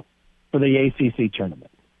Greensboro for the ACC tournament,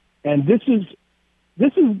 and this is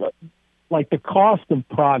like the cost of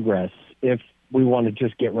progress if we want to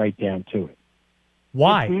just get right down to it.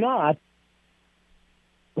 Why? It's not.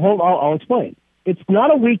 I'll explain. It's not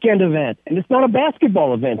a weekend event, and it's not a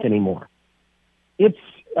basketball event anymore. It's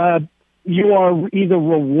you are either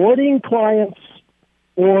rewarding clients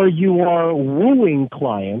or you are wooing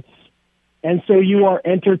clients, and so you are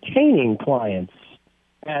entertaining clients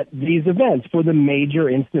at these events for the major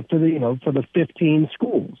for the 15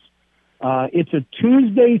 schools. It's a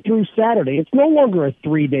Tuesday through Saturday. It's no longer a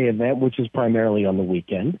 3-day event, which is primarily on the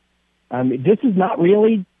weekend. This is not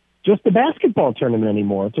really just a basketball tournament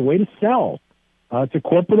anymore. It's a way to sell. It's a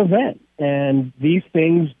corporate event, and these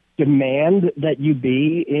things demand that you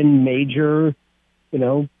be in major,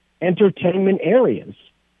 entertainment areas.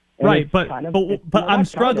 And right, but I'm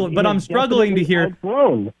struggling. But I'm struggling to hear.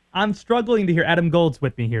 I'm struggling to hear. Adam Gold's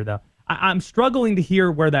with me here, though. I'm struggling to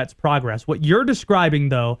hear where that's progress. What you're describing,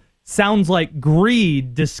 though, sounds like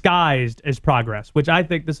greed disguised as progress, which I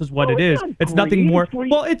think this is what it is. It's nothing more.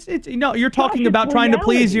 Well, it's you're talking about trying to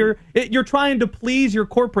please you're trying to please your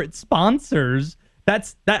corporate sponsors.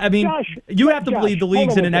 I mean, you have to believe the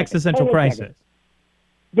league's in an existential crisis.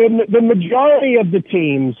 The majority of the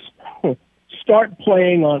teams start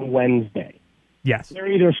playing on Wednesday. Yes. They're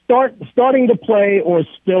either starting to play or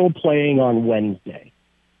still playing on Wednesday.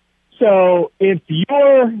 So if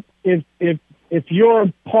you're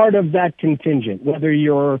part of that contingent, whether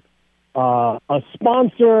you're a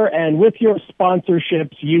sponsor and with your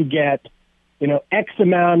sponsorships you get, X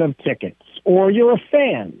amount of tickets, or you're a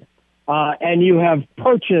fan and you have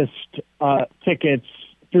purchased tickets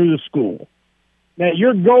through the school. Now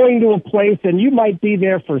you're going to a place and you might be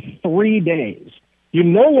there for 3 days. You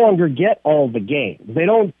no longer get all the games.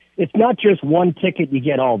 It's not just one ticket you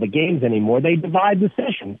get all the games anymore. They divide the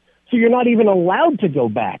sessions. So you're not even allowed to go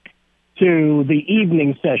back to the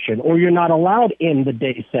evening session, or you're not allowed in the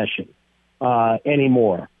day session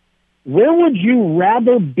anymore. Where would you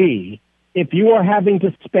rather be if you are having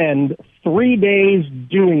to spend 3 days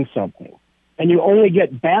doing something and you only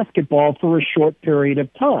get basketball for a short period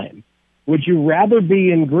of time? Would you rather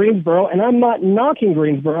be in Greensboro? And I'm not knocking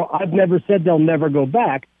Greensboro. I've never said they'll never go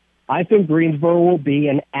back. I think Greensboro will be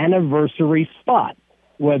an anniversary spot,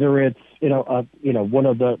 whether it's one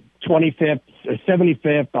of the 25th, or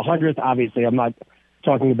 75th, 100th. Obviously, I'm not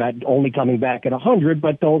talking about only coming back at 100,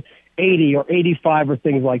 but they'll 80 or 85 or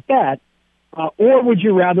things like that. Or would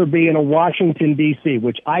you rather be in a Washington, D.C.,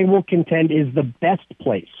 which I will contend is the best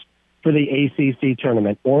place for the ACC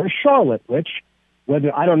tournament, or Charlotte, which,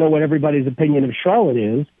 I don't know what everybody's opinion of Charlotte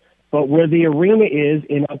is, but where the arena is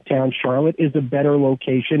in Uptown Charlotte is a better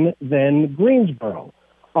location than Greensboro.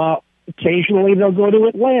 Occasionally they'll go to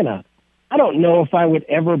Atlanta. I don't know if I would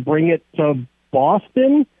ever bring it to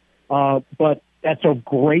Boston, but that's a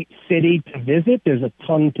great city to visit. There's a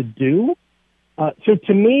ton to do. So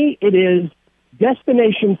to me, it is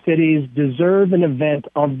destination cities deserve an event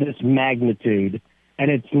of this magnitude, and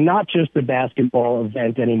it's not just a basketball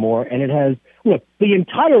event anymore. And it has, look, the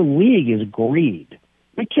entire league is greed.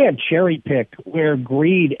 We can't cherry pick where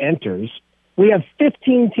greed enters. We have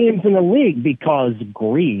 15 teams in the league because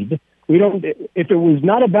greed. If it was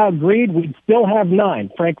not about greed, we'd still have 9.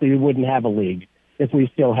 Frankly, we wouldn't have a league. If we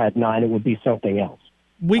still had 9, it would be something else.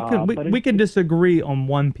 We can disagree on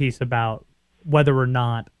one piece about whether or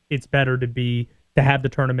not it's better to be to have the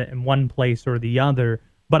tournament in one place or the other.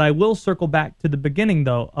 But I will circle back to the beginning,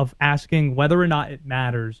 though, of asking whether or not it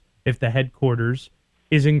matters if the headquarters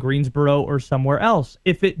is in Greensboro or somewhere else.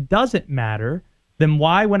 If it doesn't matter, then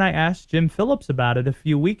why, when I asked Jim Phillips about it a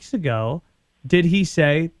few weeks ago, did he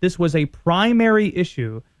say this was a primary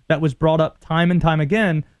issue that was brought up time and time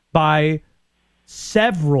again by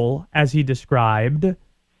several, as he described,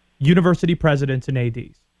 university presidents and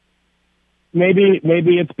ADs? Maybe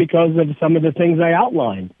it's because of some of the things I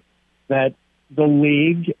outlined, that the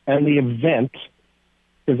league and the event,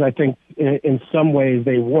 because I think in some ways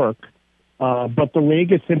they work, but the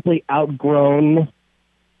league has simply outgrown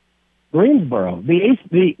Greensboro.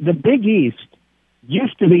 The Big East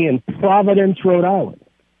used to be in Providence, Rhode Island.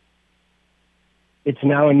 It's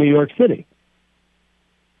now in New York City.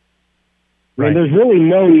 Right. I mean, there's really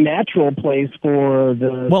no natural place for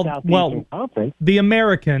the Southeastern Conference. The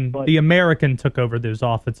American took over those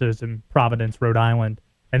offices in Providence, Rhode Island,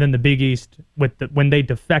 and then the Big East, when they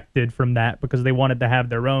defected from that because they wanted to have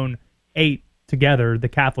their own 8 together, the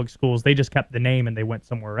Catholic schools, they just kept the name and they went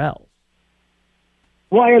somewhere else.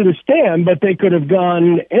 Well, I understand, but they could have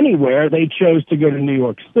gone anywhere. They chose to go to New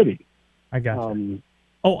York City. I got you.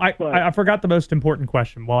 I forgot the most important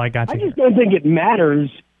question while I got you. I just don't think it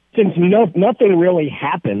matters, since nothing really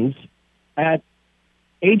happens at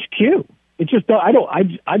HQ. It's just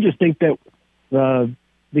I just think that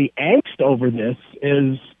the angst over this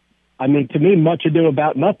is, I mean, to me, much ado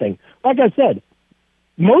about nothing. Like I said,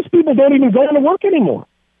 most people don't even go to work anymore.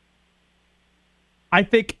 I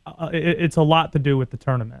think it's a lot to do with the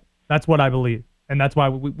tournament. That's what I believe, and that's why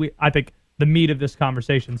I think the meat of this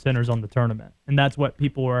conversation centers on the tournament, and that's what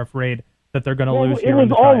people are afraid that they're going to lose. It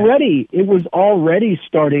was already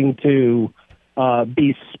starting to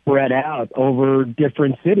be spread out over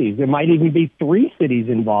different cities. There might even be 3 cities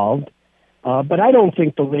involved, but I don't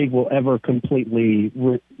think the league will ever completely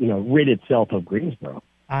rid itself of Greensboro.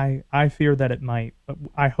 I fear that it might, but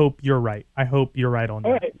I hope you're right. I hope you're right on that.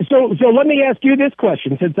 All right, so let me ask you this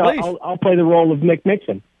question, since I'll play the role of Mick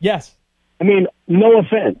Mixon. Yes. I mean, no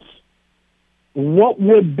offense. What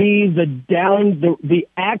would be the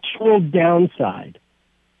actual downside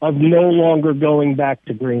of no longer going back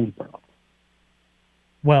to Greensboro?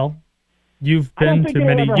 Well, you've been to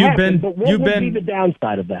many. What would be the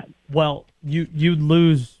downside of that? Well, you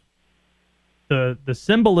lose the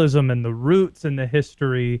symbolism and the roots and the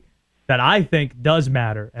history that I think does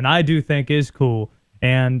matter, and I do think is cool.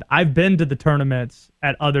 And I've been to the tournaments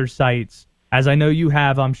at other sites, as I know you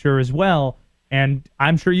have, I'm sure, as well. And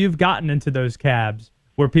I'm sure you've gotten into those cabs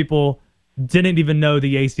where people didn't even know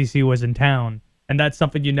the ACC was in town. And that's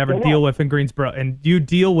something you never deal with in Greensboro. And you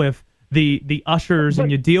deal with the ushers and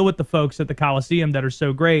you deal with the folks at the Coliseum that are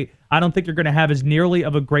so great. I don't think you're going to have as nearly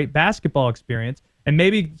of a great basketball experience. And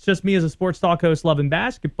maybe it's just me as a sports talk host loving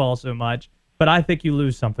basketball so much, but I think you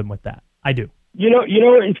lose something with that. I do. You know,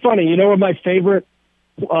 it's funny. You know what my favorite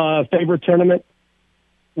tournament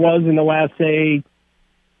was in the last, say,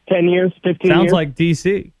 10 years, 15 years? Sounds like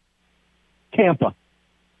D.C. Tampa.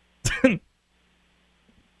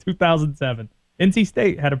 2007. NC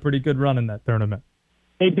State had a pretty good run in that tournament.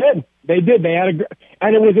 They did. They had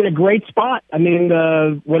and it was in a great spot. I mean,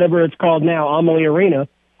 whatever it's called now, Amalie Arena,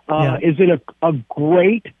 is in a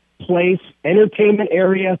great place, entertainment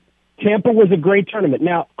area. Tampa was a great tournament.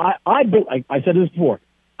 Now, I said this before.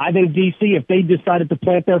 I think D.C., if they decided to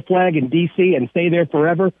plant their flag in D.C. and stay there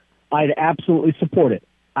forever, I'd absolutely support it.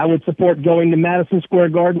 I would support going to Madison Square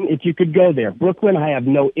Garden if you could go there. Brooklyn, I have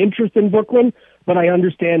no interest in Brooklyn, but I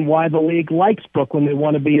understand why the league likes Brooklyn. They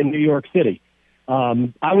want to be in New York City.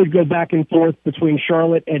 I would go back and forth between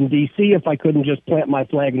Charlotte and D.C. if I couldn't just plant my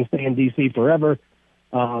flag and stay in D.C. forever.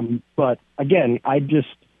 But again, I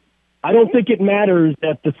don't think it matters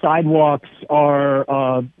that the sidewalks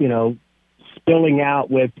are, spilling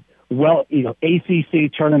out with,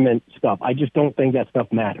 ACC tournament stuff. I just don't think that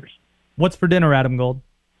stuff matters. What's for dinner, Adam Gold?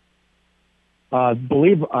 My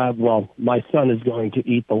son is going to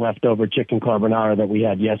eat the leftover chicken carbonara that we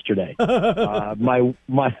had yesterday.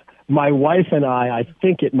 My wife and I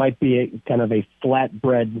think it might be kind of a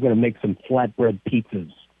flatbread. We're going to make some flatbread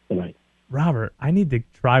pizzas tonight. Robert, I need to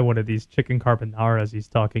try one of these chicken carbonaras he's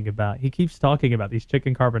talking about. He keeps talking about these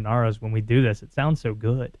chicken carbonaras when we do this. It sounds so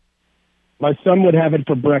good. My son would have it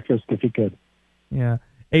for breakfast if he could. Yeah.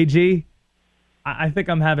 AG, I think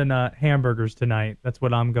I'm having hamburgers tonight. That's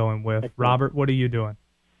what I'm going with. Robert, what are you doing?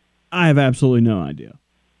 I have absolutely no idea.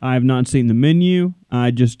 I have not seen the menu. I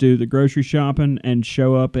just do the grocery shopping and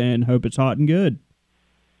show up and hope it's hot and good.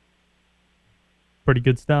 Pretty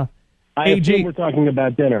good stuff. I assume we're talking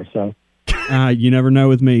about dinner, so. You never know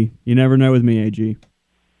with me. You never know with me, AG.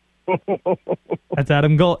 That's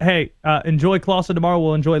Adam Gold. Hey, enjoy Clausen tomorrow.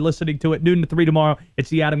 We'll enjoy listening to it. Noon to 3 tomorrow. It's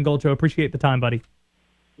the Adam Gold Show. Appreciate the time, buddy.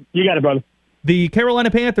 You got it, brother. The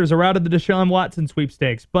Carolina Panthers are out of the Deshaun Watson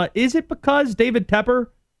sweepstakes. But is it because David Tepper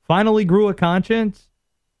finally grew a conscience?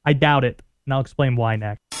 I doubt it. And I'll explain why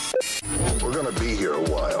next. We're going to be here a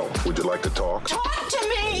while. Would you like to talk? Talk to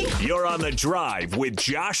me! You're on The Drive with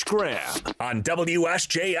Josh Graham on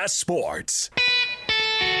WSJS Sports.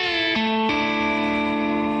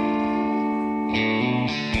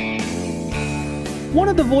 One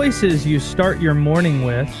of the voices you start your morning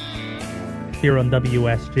with here on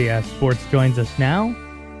WSJS Sports joins us now.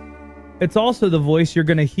 It's also the voice you're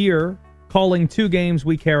going to hear calling two games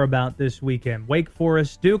we care about this weekend. Wake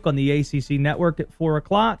Forest Duke on the ACC Network at 4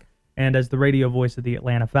 o'clock. And as the radio voice of the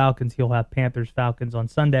Atlanta Falcons, he'll have Panthers Falcons on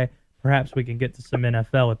Sunday. Perhaps we can get to some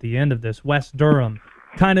NFL at the end of this. Wes Durham,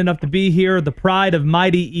 kind enough to be here, the pride of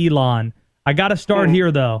mighty Elon. I got to start here,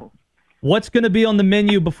 though. What's going to be on the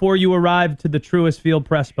menu before you arrive to the Truist Field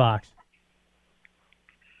press box?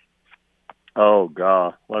 Oh,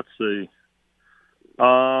 God. Let's see.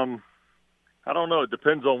 I don't know. It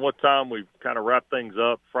depends on what time we kind of wrap things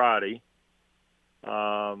up Friday.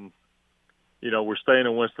 We're staying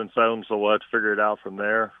in Winston-Salem, so we'll have to figure it out from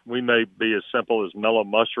there. We may be as simple as mellow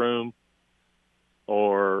mushroom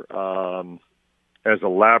or as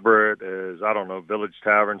elaborate as, I don't know, Village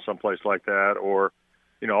Tavern, someplace like that. Or,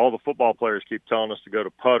 all the football players keep telling us to go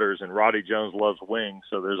to Putters, and Roddy Jones loves wings,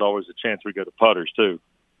 so there's always a chance we go to Putters too.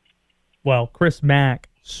 Well, Chris Mack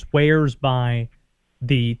swears by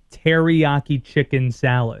the teriyaki chicken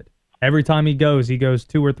salad. Every time he goes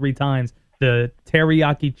 2 or 3 times. The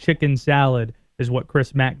teriyaki chicken salad is what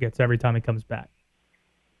Chris Mack gets every time he comes back.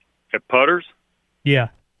 At Putters? Yeah.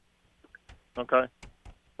 Okay.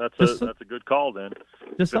 That's a good call then.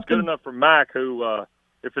 If it's good enough for Mack,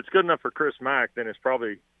 if it's good enough for Chris Mack, then it's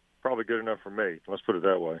probably good enough for me. Let's put it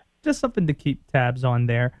that way. Just something to keep tabs on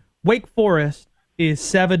there. Wake Forest is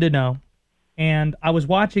 7-0. And I was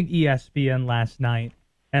watching ESPN last night,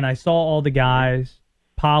 and I saw all the guys,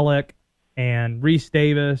 Pollock and Reese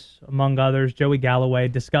Davis, among others, Joey Galloway,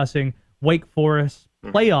 discussing Wake Forest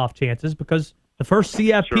playoff chances because the first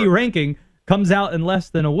CFP ranking comes out in less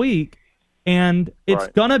than a week, and it's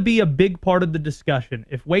going to be a big part of the discussion.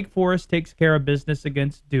 If Wake Forest takes care of business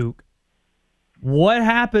against Duke, what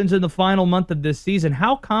happens in the final month of this season?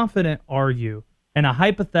 How confident are you, in a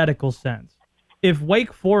hypothetical sense, if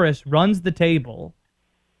Wake Forest runs the table,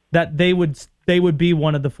 that they would be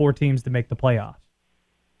one of the 4 teams to make the playoffs?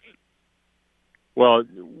 Well,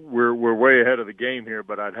 we're way ahead of the game here,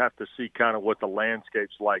 but I'd have to see kind of what the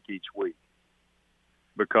landscape's like each week,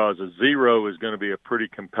 because a 0 is going to be a pretty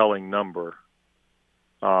compelling number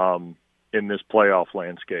in this playoff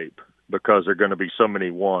landscape because there are going to be so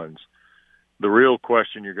many ones. The real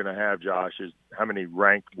question you're going to have, Josh, is how many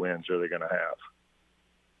ranked wins are they going to have?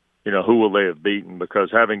 Who will they have beaten?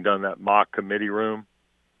 Because having done that mock committee room,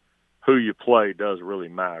 who you play does really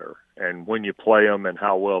matter. And when you play them and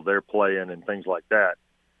how well they're playing and things like that,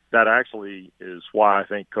 that actually is why I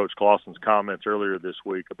think Coach Clausen's comments earlier this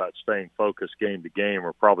week about staying focused game to game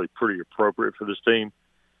are probably pretty appropriate for this team.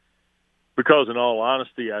 Because in all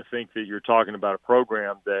honesty, I think that you're talking about a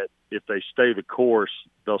program that if they stay the course,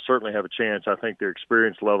 they'll certainly have a chance. I think their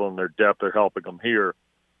experience level and their depth are helping them here.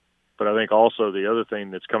 But I think also the other thing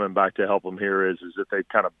that's coming back to help them here is that they've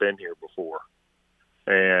kind of been here before.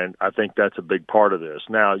 And I think that's a big part of this.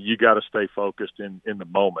 Now, you got to stay focused in the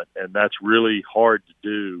moment, and that's really hard to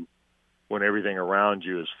do when everything around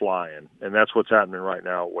you is flying. And that's what's happening right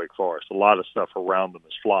now at Wake Forest. A lot of stuff around them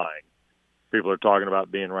is flying. People are talking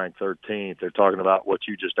about being ranked 13th. They're talking about what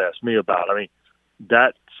you just asked me about. I mean,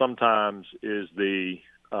 that sometimes is the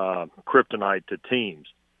kryptonite to teams.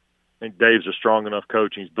 I think Dave's a strong enough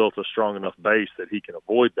coach. He's built a strong enough base that he can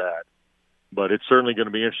avoid that. But it's certainly going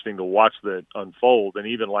to be interesting to watch that unfold. And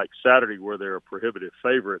even like Saturday, where they're a prohibitive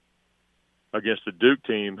favorite against a Duke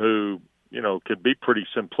team who, could be pretty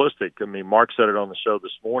simplistic. I mean, Mark said it on the show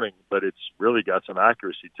this morning, but it's really got some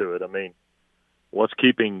accuracy to it. I mean, what's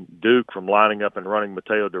keeping Duke from lining up and running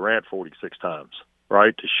Mateo Durant 46 times,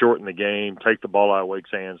 right, to shorten the game, take the ball out of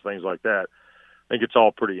Wake's hands, things like that? I think it's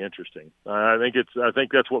all pretty interesting. I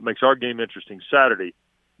think that's what makes our game interesting Saturday,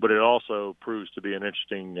 but it also proves to be an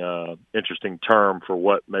interesting term for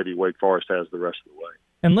what maybe Wake Forest has the rest of the way.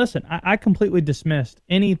 And listen, I completely dismissed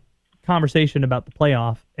any conversation about the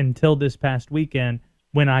playoff until this past weekend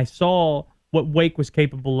when I saw what Wake was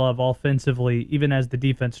capable of offensively, even as the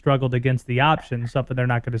defense struggled against the option, something they're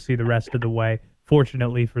not going to see the rest of the way,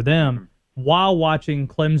 fortunately for them. while watching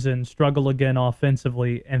Clemson struggle again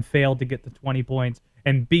offensively and fail to get to 20 points,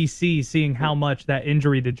 and BC seeing how much that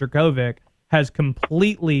injury to Dracovic has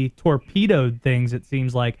completely torpedoed things, it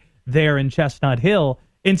seems like, there in Chestnut Hill.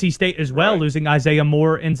 NC State as well, losing Isaiah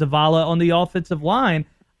Moore and Zavala on the offensive line.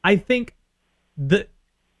 I think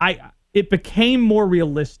it became more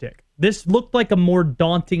realistic. This looked like a more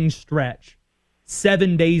daunting stretch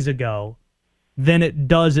 7 days ago than it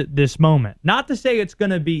does at this moment. Not to say it's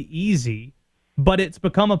going to be easy, but it's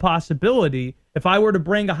become a possibility. If I were to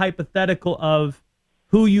bring a hypothetical of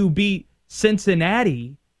who you beat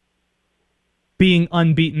Cincinnati being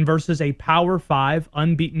unbeaten versus a Power 5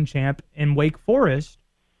 unbeaten champ in Wake Forest,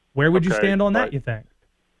 where would you stand on that, you think?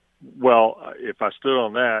 Well, if I stood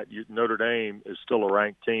on that, Notre Dame is still a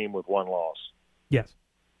ranked team with one loss. Yes.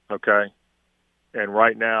 Okay. And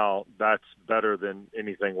right now, that's better than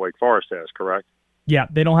anything Wake Forest has, correct? Yeah,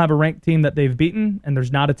 they don't have a ranked team that they've beaten, and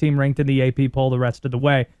there's not a team ranked in the AP poll the rest of the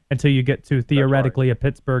way until you get to, theoretically, a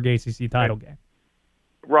Pittsburgh ACC title game.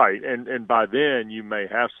 Right, and by then you may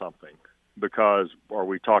have something, because are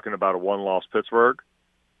we talking about a one-loss Pittsburgh,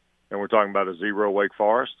 and we're talking about a 0 Wake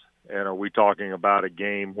Forest, and are we talking about a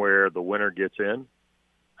game where the winner gets in?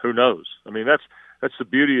 Who knows? I mean, that's the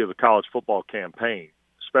beauty of the college football campaign,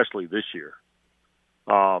 especially this year.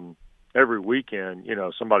 Every weekend,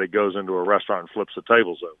 somebody goes into a restaurant and flips the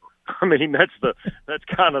tables over. I mean, that's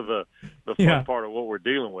kind of the fun part of what we're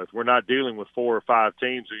dealing with. We're not dealing with 4 or 5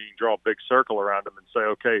 teams who you can draw a big circle around them and say,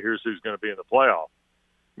 okay, here's who's going to be in the playoff.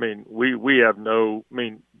 I mean, we have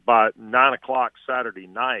by 9 o'clock Saturday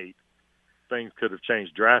night, things could have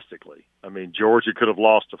changed drastically. I mean, Georgia could have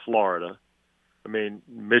lost to Florida. I mean,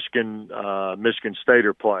 Michigan State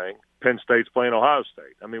are playing. Penn State's playing Ohio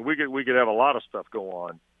State. I mean, we could have a lot of stuff go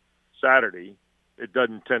on Saturday. It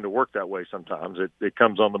doesn't tend to work that way sometimes. It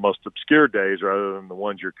comes on the most obscure days rather than the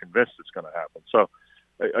ones you're convinced it's going to happen. So,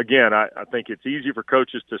 again, I think it's easy for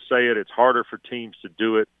coaches to say it. It's harder for teams to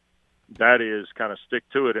do it. That is kind of stick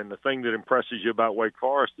to it. And the thing that impresses you about Wake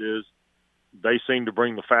Forest is they seem to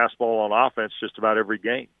bring the fastball on offense just about every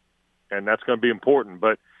game. And that's going to be important.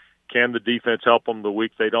 But can the defense help them the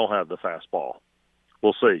week they don't have the fastball?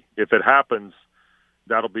 We'll see. If it happens,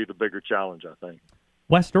 that'll be the bigger challenge, I think.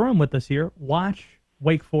 Wes Durham with us here. Watch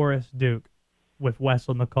Wake Forest Duke with Wes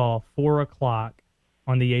on the call, 4 o'clock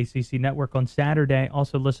on the ACC Network on Saturday.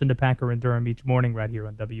 Also listen to Packer and Durham each morning right here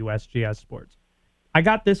on WSGS Sports. I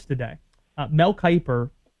got this today. Mel Kiper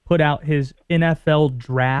put out his NFL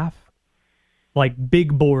draft,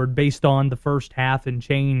 big board based on the first half and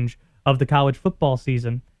change of the college football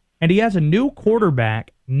season. And he has a new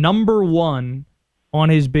quarterback, number 1 on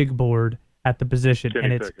his big board at the position,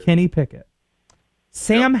 and it's Kenny Pickett.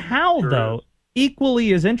 Sam Howell, though,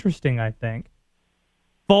 equally as interesting, I think,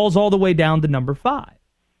 falls all the way down to number 5,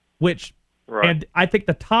 which, and I think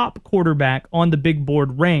the top quarterback on the big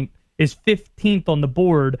board ranked is 15th on the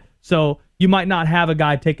board, so you might not have a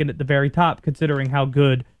guy taken at the very top considering how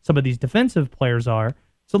good some of these defensive players are.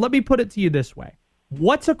 So let me put it to you this way.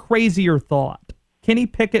 What's a crazier thought? Kenny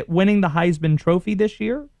Pickett winning the Heisman Trophy this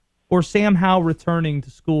year, or Sam Howell returning to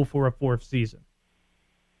school for a 4th season?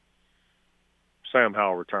 Sam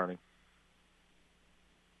Howell returning.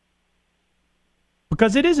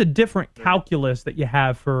 Because it is a different calculus that you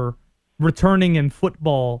have for returning in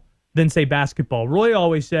football than, say, basketball. Roy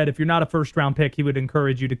always said if you're not a first-round pick, he would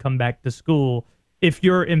encourage you to come back to school. If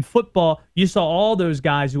you're in football, you saw all those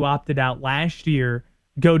guys who opted out last year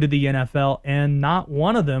go to the NFL, and not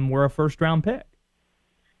one of them were a first-round pick.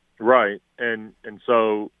 Right, and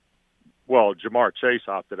so, well, Jamar Chase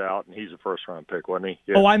opted out, and he's a first-round pick, wasn't he?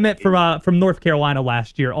 Yeah. Oh, I meant from North Carolina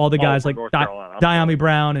last year. All the guys like Diami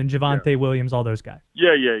Brown and Javonte Williams, all those guys.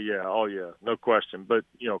 Yeah. Oh, yeah, no question. But,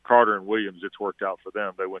 Carter and Williams, it's worked out for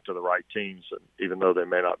them. They went to the right teams, and even though they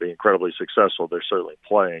may not be incredibly successful, they're certainly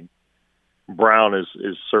playing. Brown is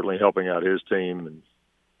certainly helping out his team. And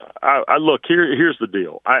I look, here's the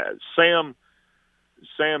deal. Sam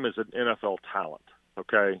is an NFL talent,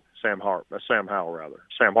 okay? Sam Howell, rather.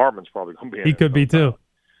 Sam Hartman's probably going to be. He could be too.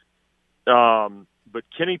 But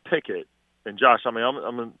Kenny Pickett and Josh, I'm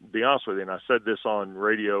going to be honest with you, and I said this on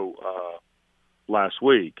radio last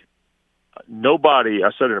week. Nobody,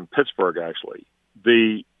 I said it in Pittsburgh actually.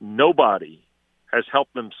 Nobody has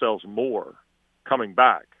helped themselves more coming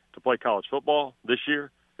back to play college football this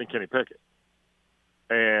year than Kenny Pickett.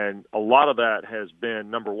 And a lot of that has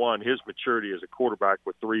been, number one, his maturity as a quarterback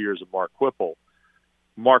with 3 years of Mark Whipple.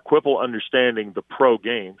 Mark Whipple understanding the pro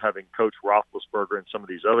game, having coached Roethlisberger and some of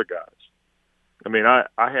these other guys. I mean,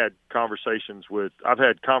 I've had conversations with,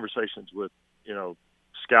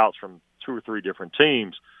 scouts from 2 or 3 different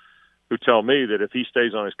teams who tell me that if he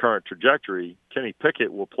stays on his current trajectory, Kenny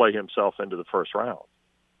Pickett will play himself into the first round.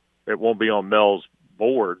 It won't be on Mel's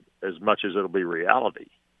board as much as it'll be reality.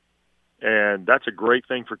 And that's a great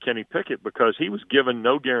thing for Kenny Pickett because he was given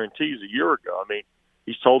no guarantees a year ago. I mean,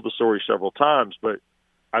 he's told the story several times, but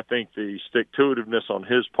I think the stick-to-itiveness on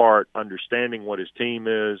his part, understanding what his team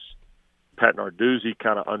is, Pat Narduzzi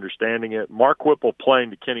kind of understanding it, Mark Whipple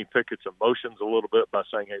playing to Kenny Pickett's emotions a little bit by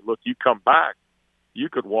saying, hey, look, you come back, you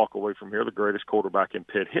could walk away from here the greatest quarterback in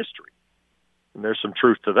Pitt history. And there's some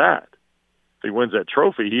truth to that. If he wins that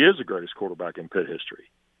trophy, he is the greatest quarterback in Pitt history.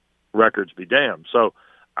 Records be damned. So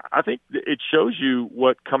I think it shows you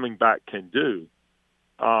what coming back can do.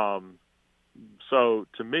 So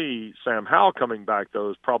to me, Sam Howell coming back,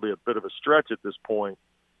 though, is probably a bit of a stretch at this point,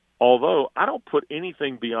 although I don't put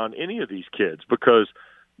anything beyond any of these kids because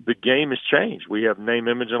the game has changed. We have name,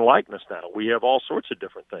 image, and likeness now. We have all sorts of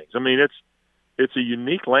different things. I mean, it's a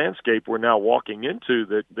unique landscape we're now walking into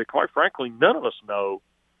that quite frankly, none of us know,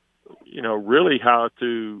 really how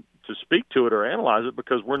to speak to it or analyze it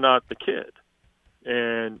because we're not the kid.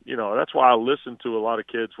 And, that's why I listen to a lot of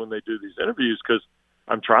kids when they do these interviews because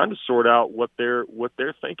I'm trying to sort out what they're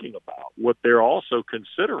thinking about, what they're also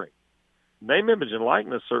considering. Name, image, and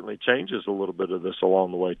likeness certainly changes a little bit of this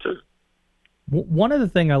along the way too. One of the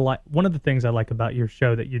things I like about your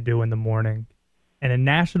show that you do in the morning, in a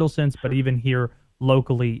national sense, but even here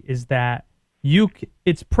locally, is that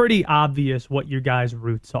it's pretty obvious what your guys'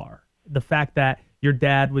 roots are. The fact that your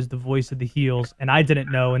dad was the voice of the Heels, and I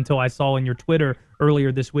didn't know until I saw in your Twitter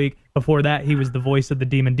earlier this week. Before that, he was the voice of the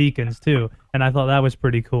Demon Deacons, too, and I thought that was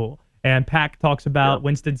pretty cool. And Pac talks about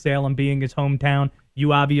Winston-Salem being his hometown.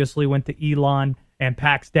 You obviously went to Elon, and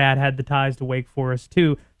Pac's dad had the ties to Wake Forest,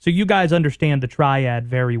 too. So you guys understand the triad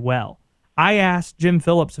very well. I asked Jim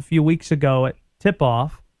Phillips a few weeks ago at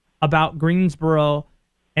tip-off about Greensboro,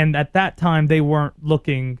 and at that time they weren't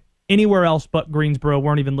looking anywhere else but Greensboro,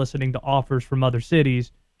 weren't even listening to offers from other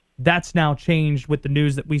cities. That's now changed with the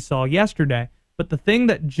news that we saw yesterday. But the thing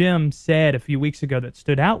that Jim said a few weeks ago that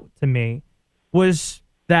stood out to me was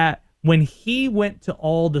that when he went to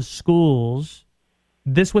all the schools,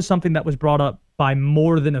 this was something that was brought up by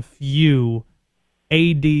more than a few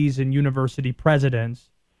ADs and university presidents,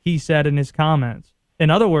 he said in his comments. In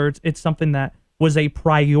other words, it's something that was a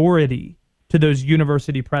priority to those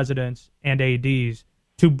university presidents and ADs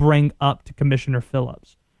to bring up to Commissioner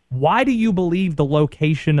Phillips. Why do you believe the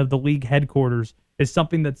location of the league headquarters is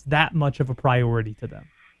something that's that much of a priority to them?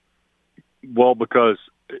 Well, because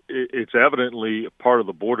it's evidently part of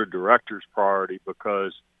the board of directors' priority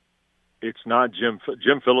because it's not Jim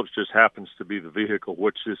Phillips just happens to be the vehicle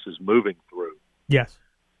which this is moving through. Yes.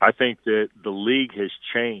 I think that the league has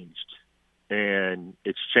changed, and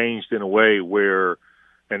it's changed in a way where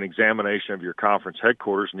an examination of your conference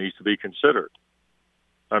headquarters needs to be considered.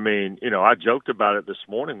 I mean, I joked about it this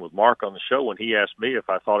morning with Mark on the show when he asked me if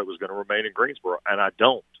I thought it was going to remain in Greensboro, and I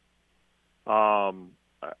don't.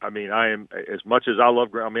 I mean, I am, as much as I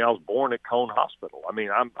love, I was born at Cone Hospital. I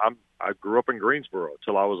mean, I grew up in Greensboro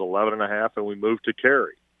till I was 11 and a half, and we moved to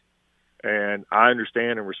Cary. And I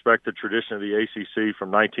understand and respect the tradition of the ACC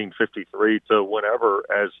from 1953 to whenever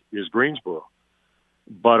as is Greensboro.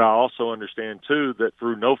 But I also understand, too, that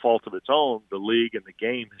through no fault of its own, the league and the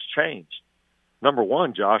game has changed. Number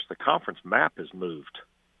one, Josh, the conference map has moved.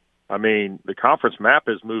 I mean, the conference map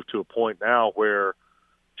has moved to a point now where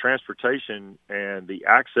transportation and the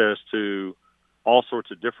access to all sorts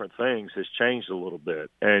of different things has changed a little bit.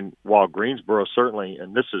 And while Greensboro certainly,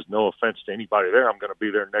 and this is no offense to anybody there, I'm going to be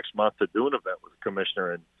there next month to do an event with the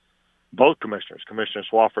commissioner and both commissioners, Commissioner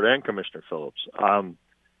Swafford and Commissioner Phillips.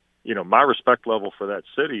 My respect level for that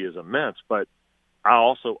city is immense, but I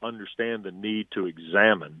also understand the need to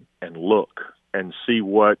examine and look and see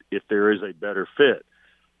if there is a better fit.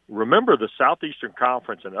 Remember, the Southeastern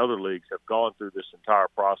Conference and other leagues have gone through this entire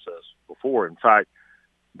process before. In fact,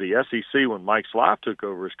 the SEC, when Mike Slive took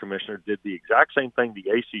over as commissioner, did the exact same thing the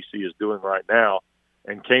ACC is doing right now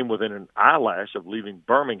and came within an eyelash of leaving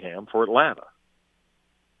Birmingham for Atlanta.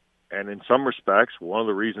 And in some respects, one of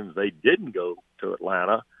the reasons they didn't go to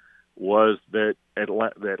Atlanta was that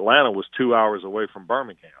Atlanta was 2 hours away from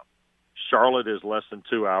Birmingham. Charlotte is less than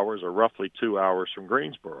 2 hours, or roughly 2 hours from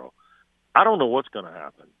Greensboro. I don't know what's going to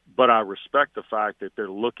happen, but I respect the fact that they're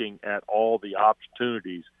looking at all the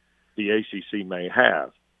opportunities the ACC may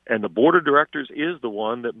have. And the board of directors is the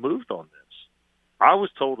one that moved on this. I was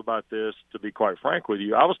told about this, to be quite frank with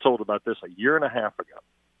you, I was told about this a year and a half ago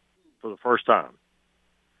for the first time.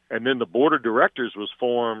 And then the board of directors was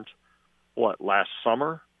formed, last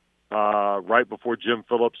summer, right before Jim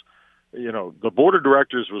Phillips. The board of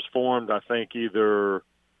directors was formed, I think, either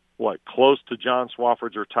close to John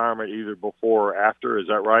Swofford's retirement, either before or after. Is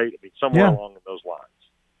that right? I mean, somewhere along in those lines.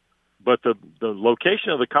 But the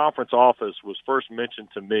location of the conference office was first mentioned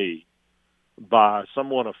to me by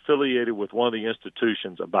someone affiliated with one of the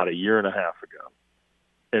institutions about a year and a half ago.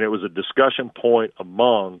 And it was a discussion point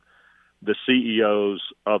among the CEOs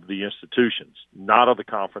of the institutions, not of the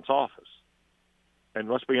conference office. And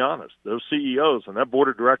let's be honest, those CEOs, when that board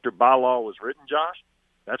of director bylaw was written, Josh,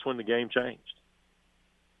 that's when the game changed.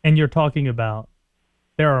 And you're talking about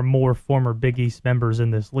there are more former Big East members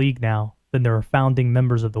in this league now than there are founding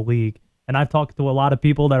members of the league. And I've talked to a lot of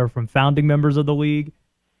people that are from founding members of the league,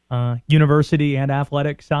 university and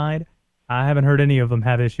athletic side. I haven't heard any of them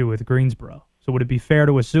have issue with Greensboro. So would it be fair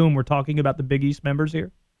to assume we're talking about the Big East members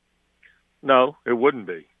here? No, it wouldn't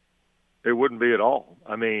be. It wouldn't be at all.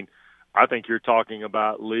 I mean, I think you're talking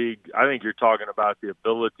about league. I think you're talking about the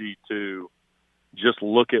ability to just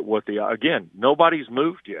look at what again, nobody's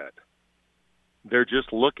moved yet. They're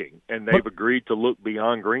just looking, and they've agreed to look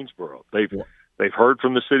beyond Greensboro. They've heard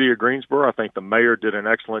from the city of Greensboro. I think the mayor did an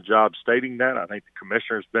excellent job stating that. I think the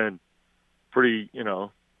commissioner's been pretty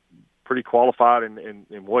qualified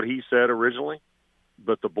in what he said originally.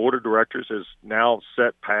 But the board of directors has now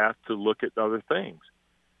set path to look at other things.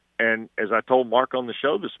 And as I told Mark on the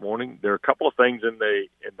show this morning, there are a couple of things in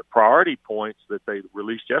the priority points that they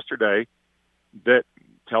released yesterday that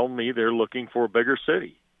tell me they're looking for a bigger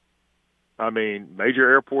city. I mean, major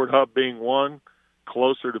airport hub being one,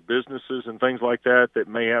 closer to businesses and things like that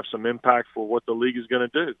may have some impact for what the league is going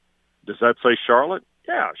to do. Does that say Charlotte?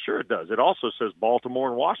 Yeah, sure it does. It also says Baltimore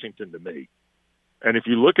and Washington to me. And if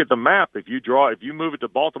you look at the map, if you move it to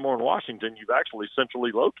Baltimore and Washington, you've actually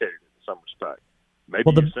centrally located it in some respect. Maybe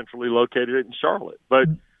you centrally located it in Charlotte. But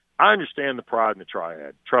I understand the pride in the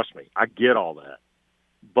triad. Trust me, I get all that.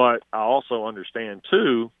 But I also understand,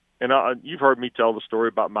 too, and you've heard me tell the story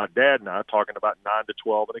about my dad and I talking about 9 to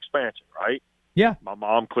 12 and expansion, right? Yeah. My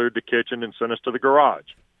mom cleared the kitchen and sent us to the garage.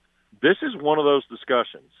 This is one of those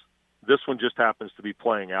discussions. This one just happens to be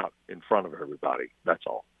playing out in front of everybody. That's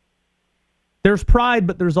all. There's pride,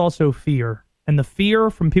 but there's also fear. And the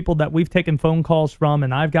fear from people that we've taken phone calls from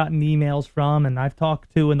and I've gotten emails from and I've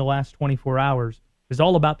talked to in the last 24 hours is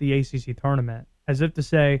all about the ACC tournament. As if to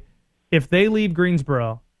say, if they leave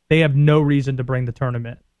Greensboro, they have no reason to bring the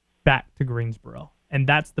tournament back to Greensboro. And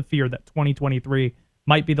that's the fear that 2023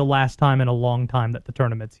 might be the last time in a long time that the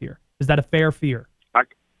tournament's here. Is that a fair fear? Is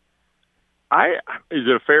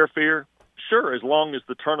it a fair fear? Sure, as long as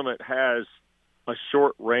the tournament has a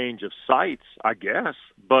short range of sites, I guess.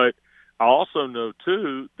 But I also know,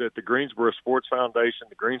 too, that the Greensboro Sports Foundation,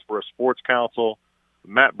 the Greensboro Sports Council,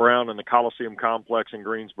 Matt Brown and the Coliseum Complex in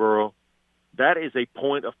Greensboro, that is a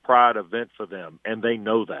point of pride event for them, and they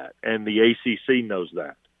know that, and the ACC knows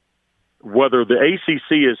that. Whether the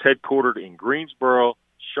ACC is headquartered in Greensboro,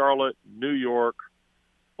 Charlotte, New York,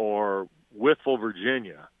 or Whitfield,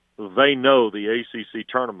 Virginia, they know the ACC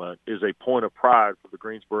tournament is a point of pride for the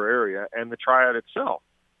Greensboro area and the triad itself.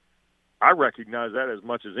 I recognize that as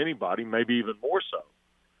much as anybody, maybe even more so.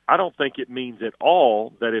 I don't think it means at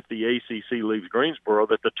all that if the ACC leaves Greensboro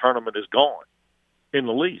that the tournament is gone in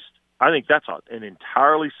the least. I think that's an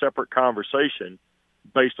entirely separate conversation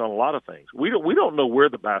based on a lot of things. We don't know where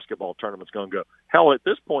the basketball tournament's going to go. Hell, at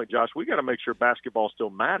this point, Josh, we got to make sure basketball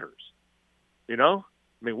still matters. You know?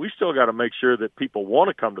 I mean, we still got to make sure that people want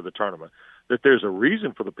to come to the tournament, that there's a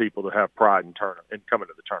reason for the people to have pride in coming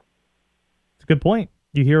to the tournament. It's a good point.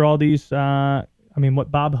 You hear all these,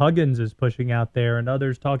 what Bob Huggins is pushing out there and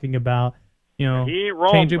others talking about, He ain't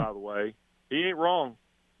wrong, by the way. He ain't wrong,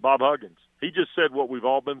 Bob Huggins. He just said what we've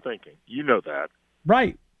all been thinking. You know that.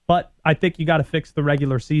 Right. But I think you got to fix the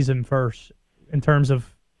regular season first in terms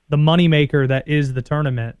of the moneymaker that is the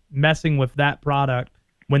tournament, messing with that product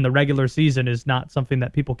when the regular season is not something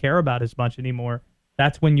that people care about as much anymore.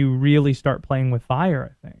 That's when you really start playing with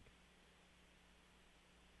fire, I think.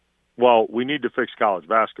 Well, we need to fix college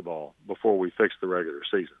basketball before we fix the regular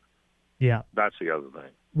season. Yeah. That's the other thing.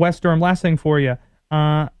 Wes Durham, last thing for you.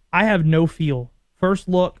 I have no feel. First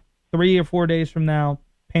look, 3 or 4 days from now,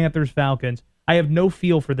 Panthers Falcons. I have no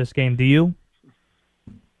feel for this game. Do you?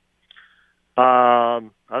 I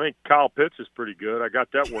think Kyle Pitts is pretty good. I got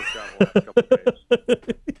that worked out the last couple of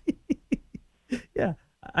days. Yeah,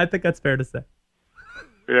 I think that's fair to say.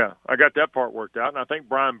 Yeah, I got that part worked out, and I think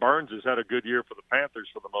Brian Burns has had a good year for the Panthers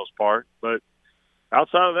for the most part. But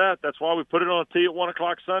outside of that, that's why we put it on a tee at 1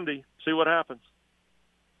 o'clock Sunday. See what happens.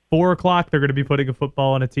 4 o'clock, they're going to be putting a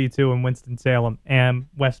football on a T2 in Winston-Salem, and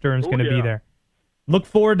Wes Durham's going to be there. Look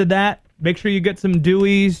forward to that. Make sure you get some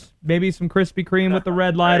Deweys, maybe some Krispy Kreme with the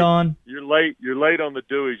red light on. You're late. You're late on the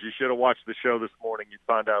Deweys. You should have watched the show this morning. You'd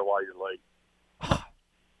find out why you're late.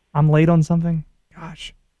 I'm late on something?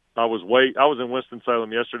 Gosh. I was in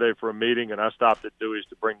Winston-Salem yesterday for a meeting, and I stopped at Dewey's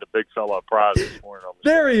to bring the big fella a prize this morning.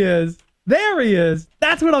 There he is. There he is.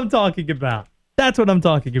 That's what I'm talking about. That's what I'm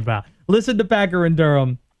talking about. Listen to Packer and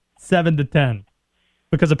Durham 7 to 10,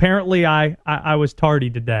 because apparently I was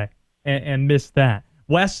tardy today and missed that.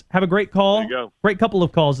 Wes, have a great call. There you go. Great couple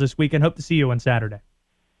of calls this week, and hope to see you on Saturday.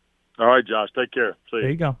 All right, Josh. Take care. See you.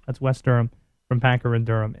 There you go. That's Wes Durham from Packer and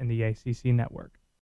Durham in the ACC Network.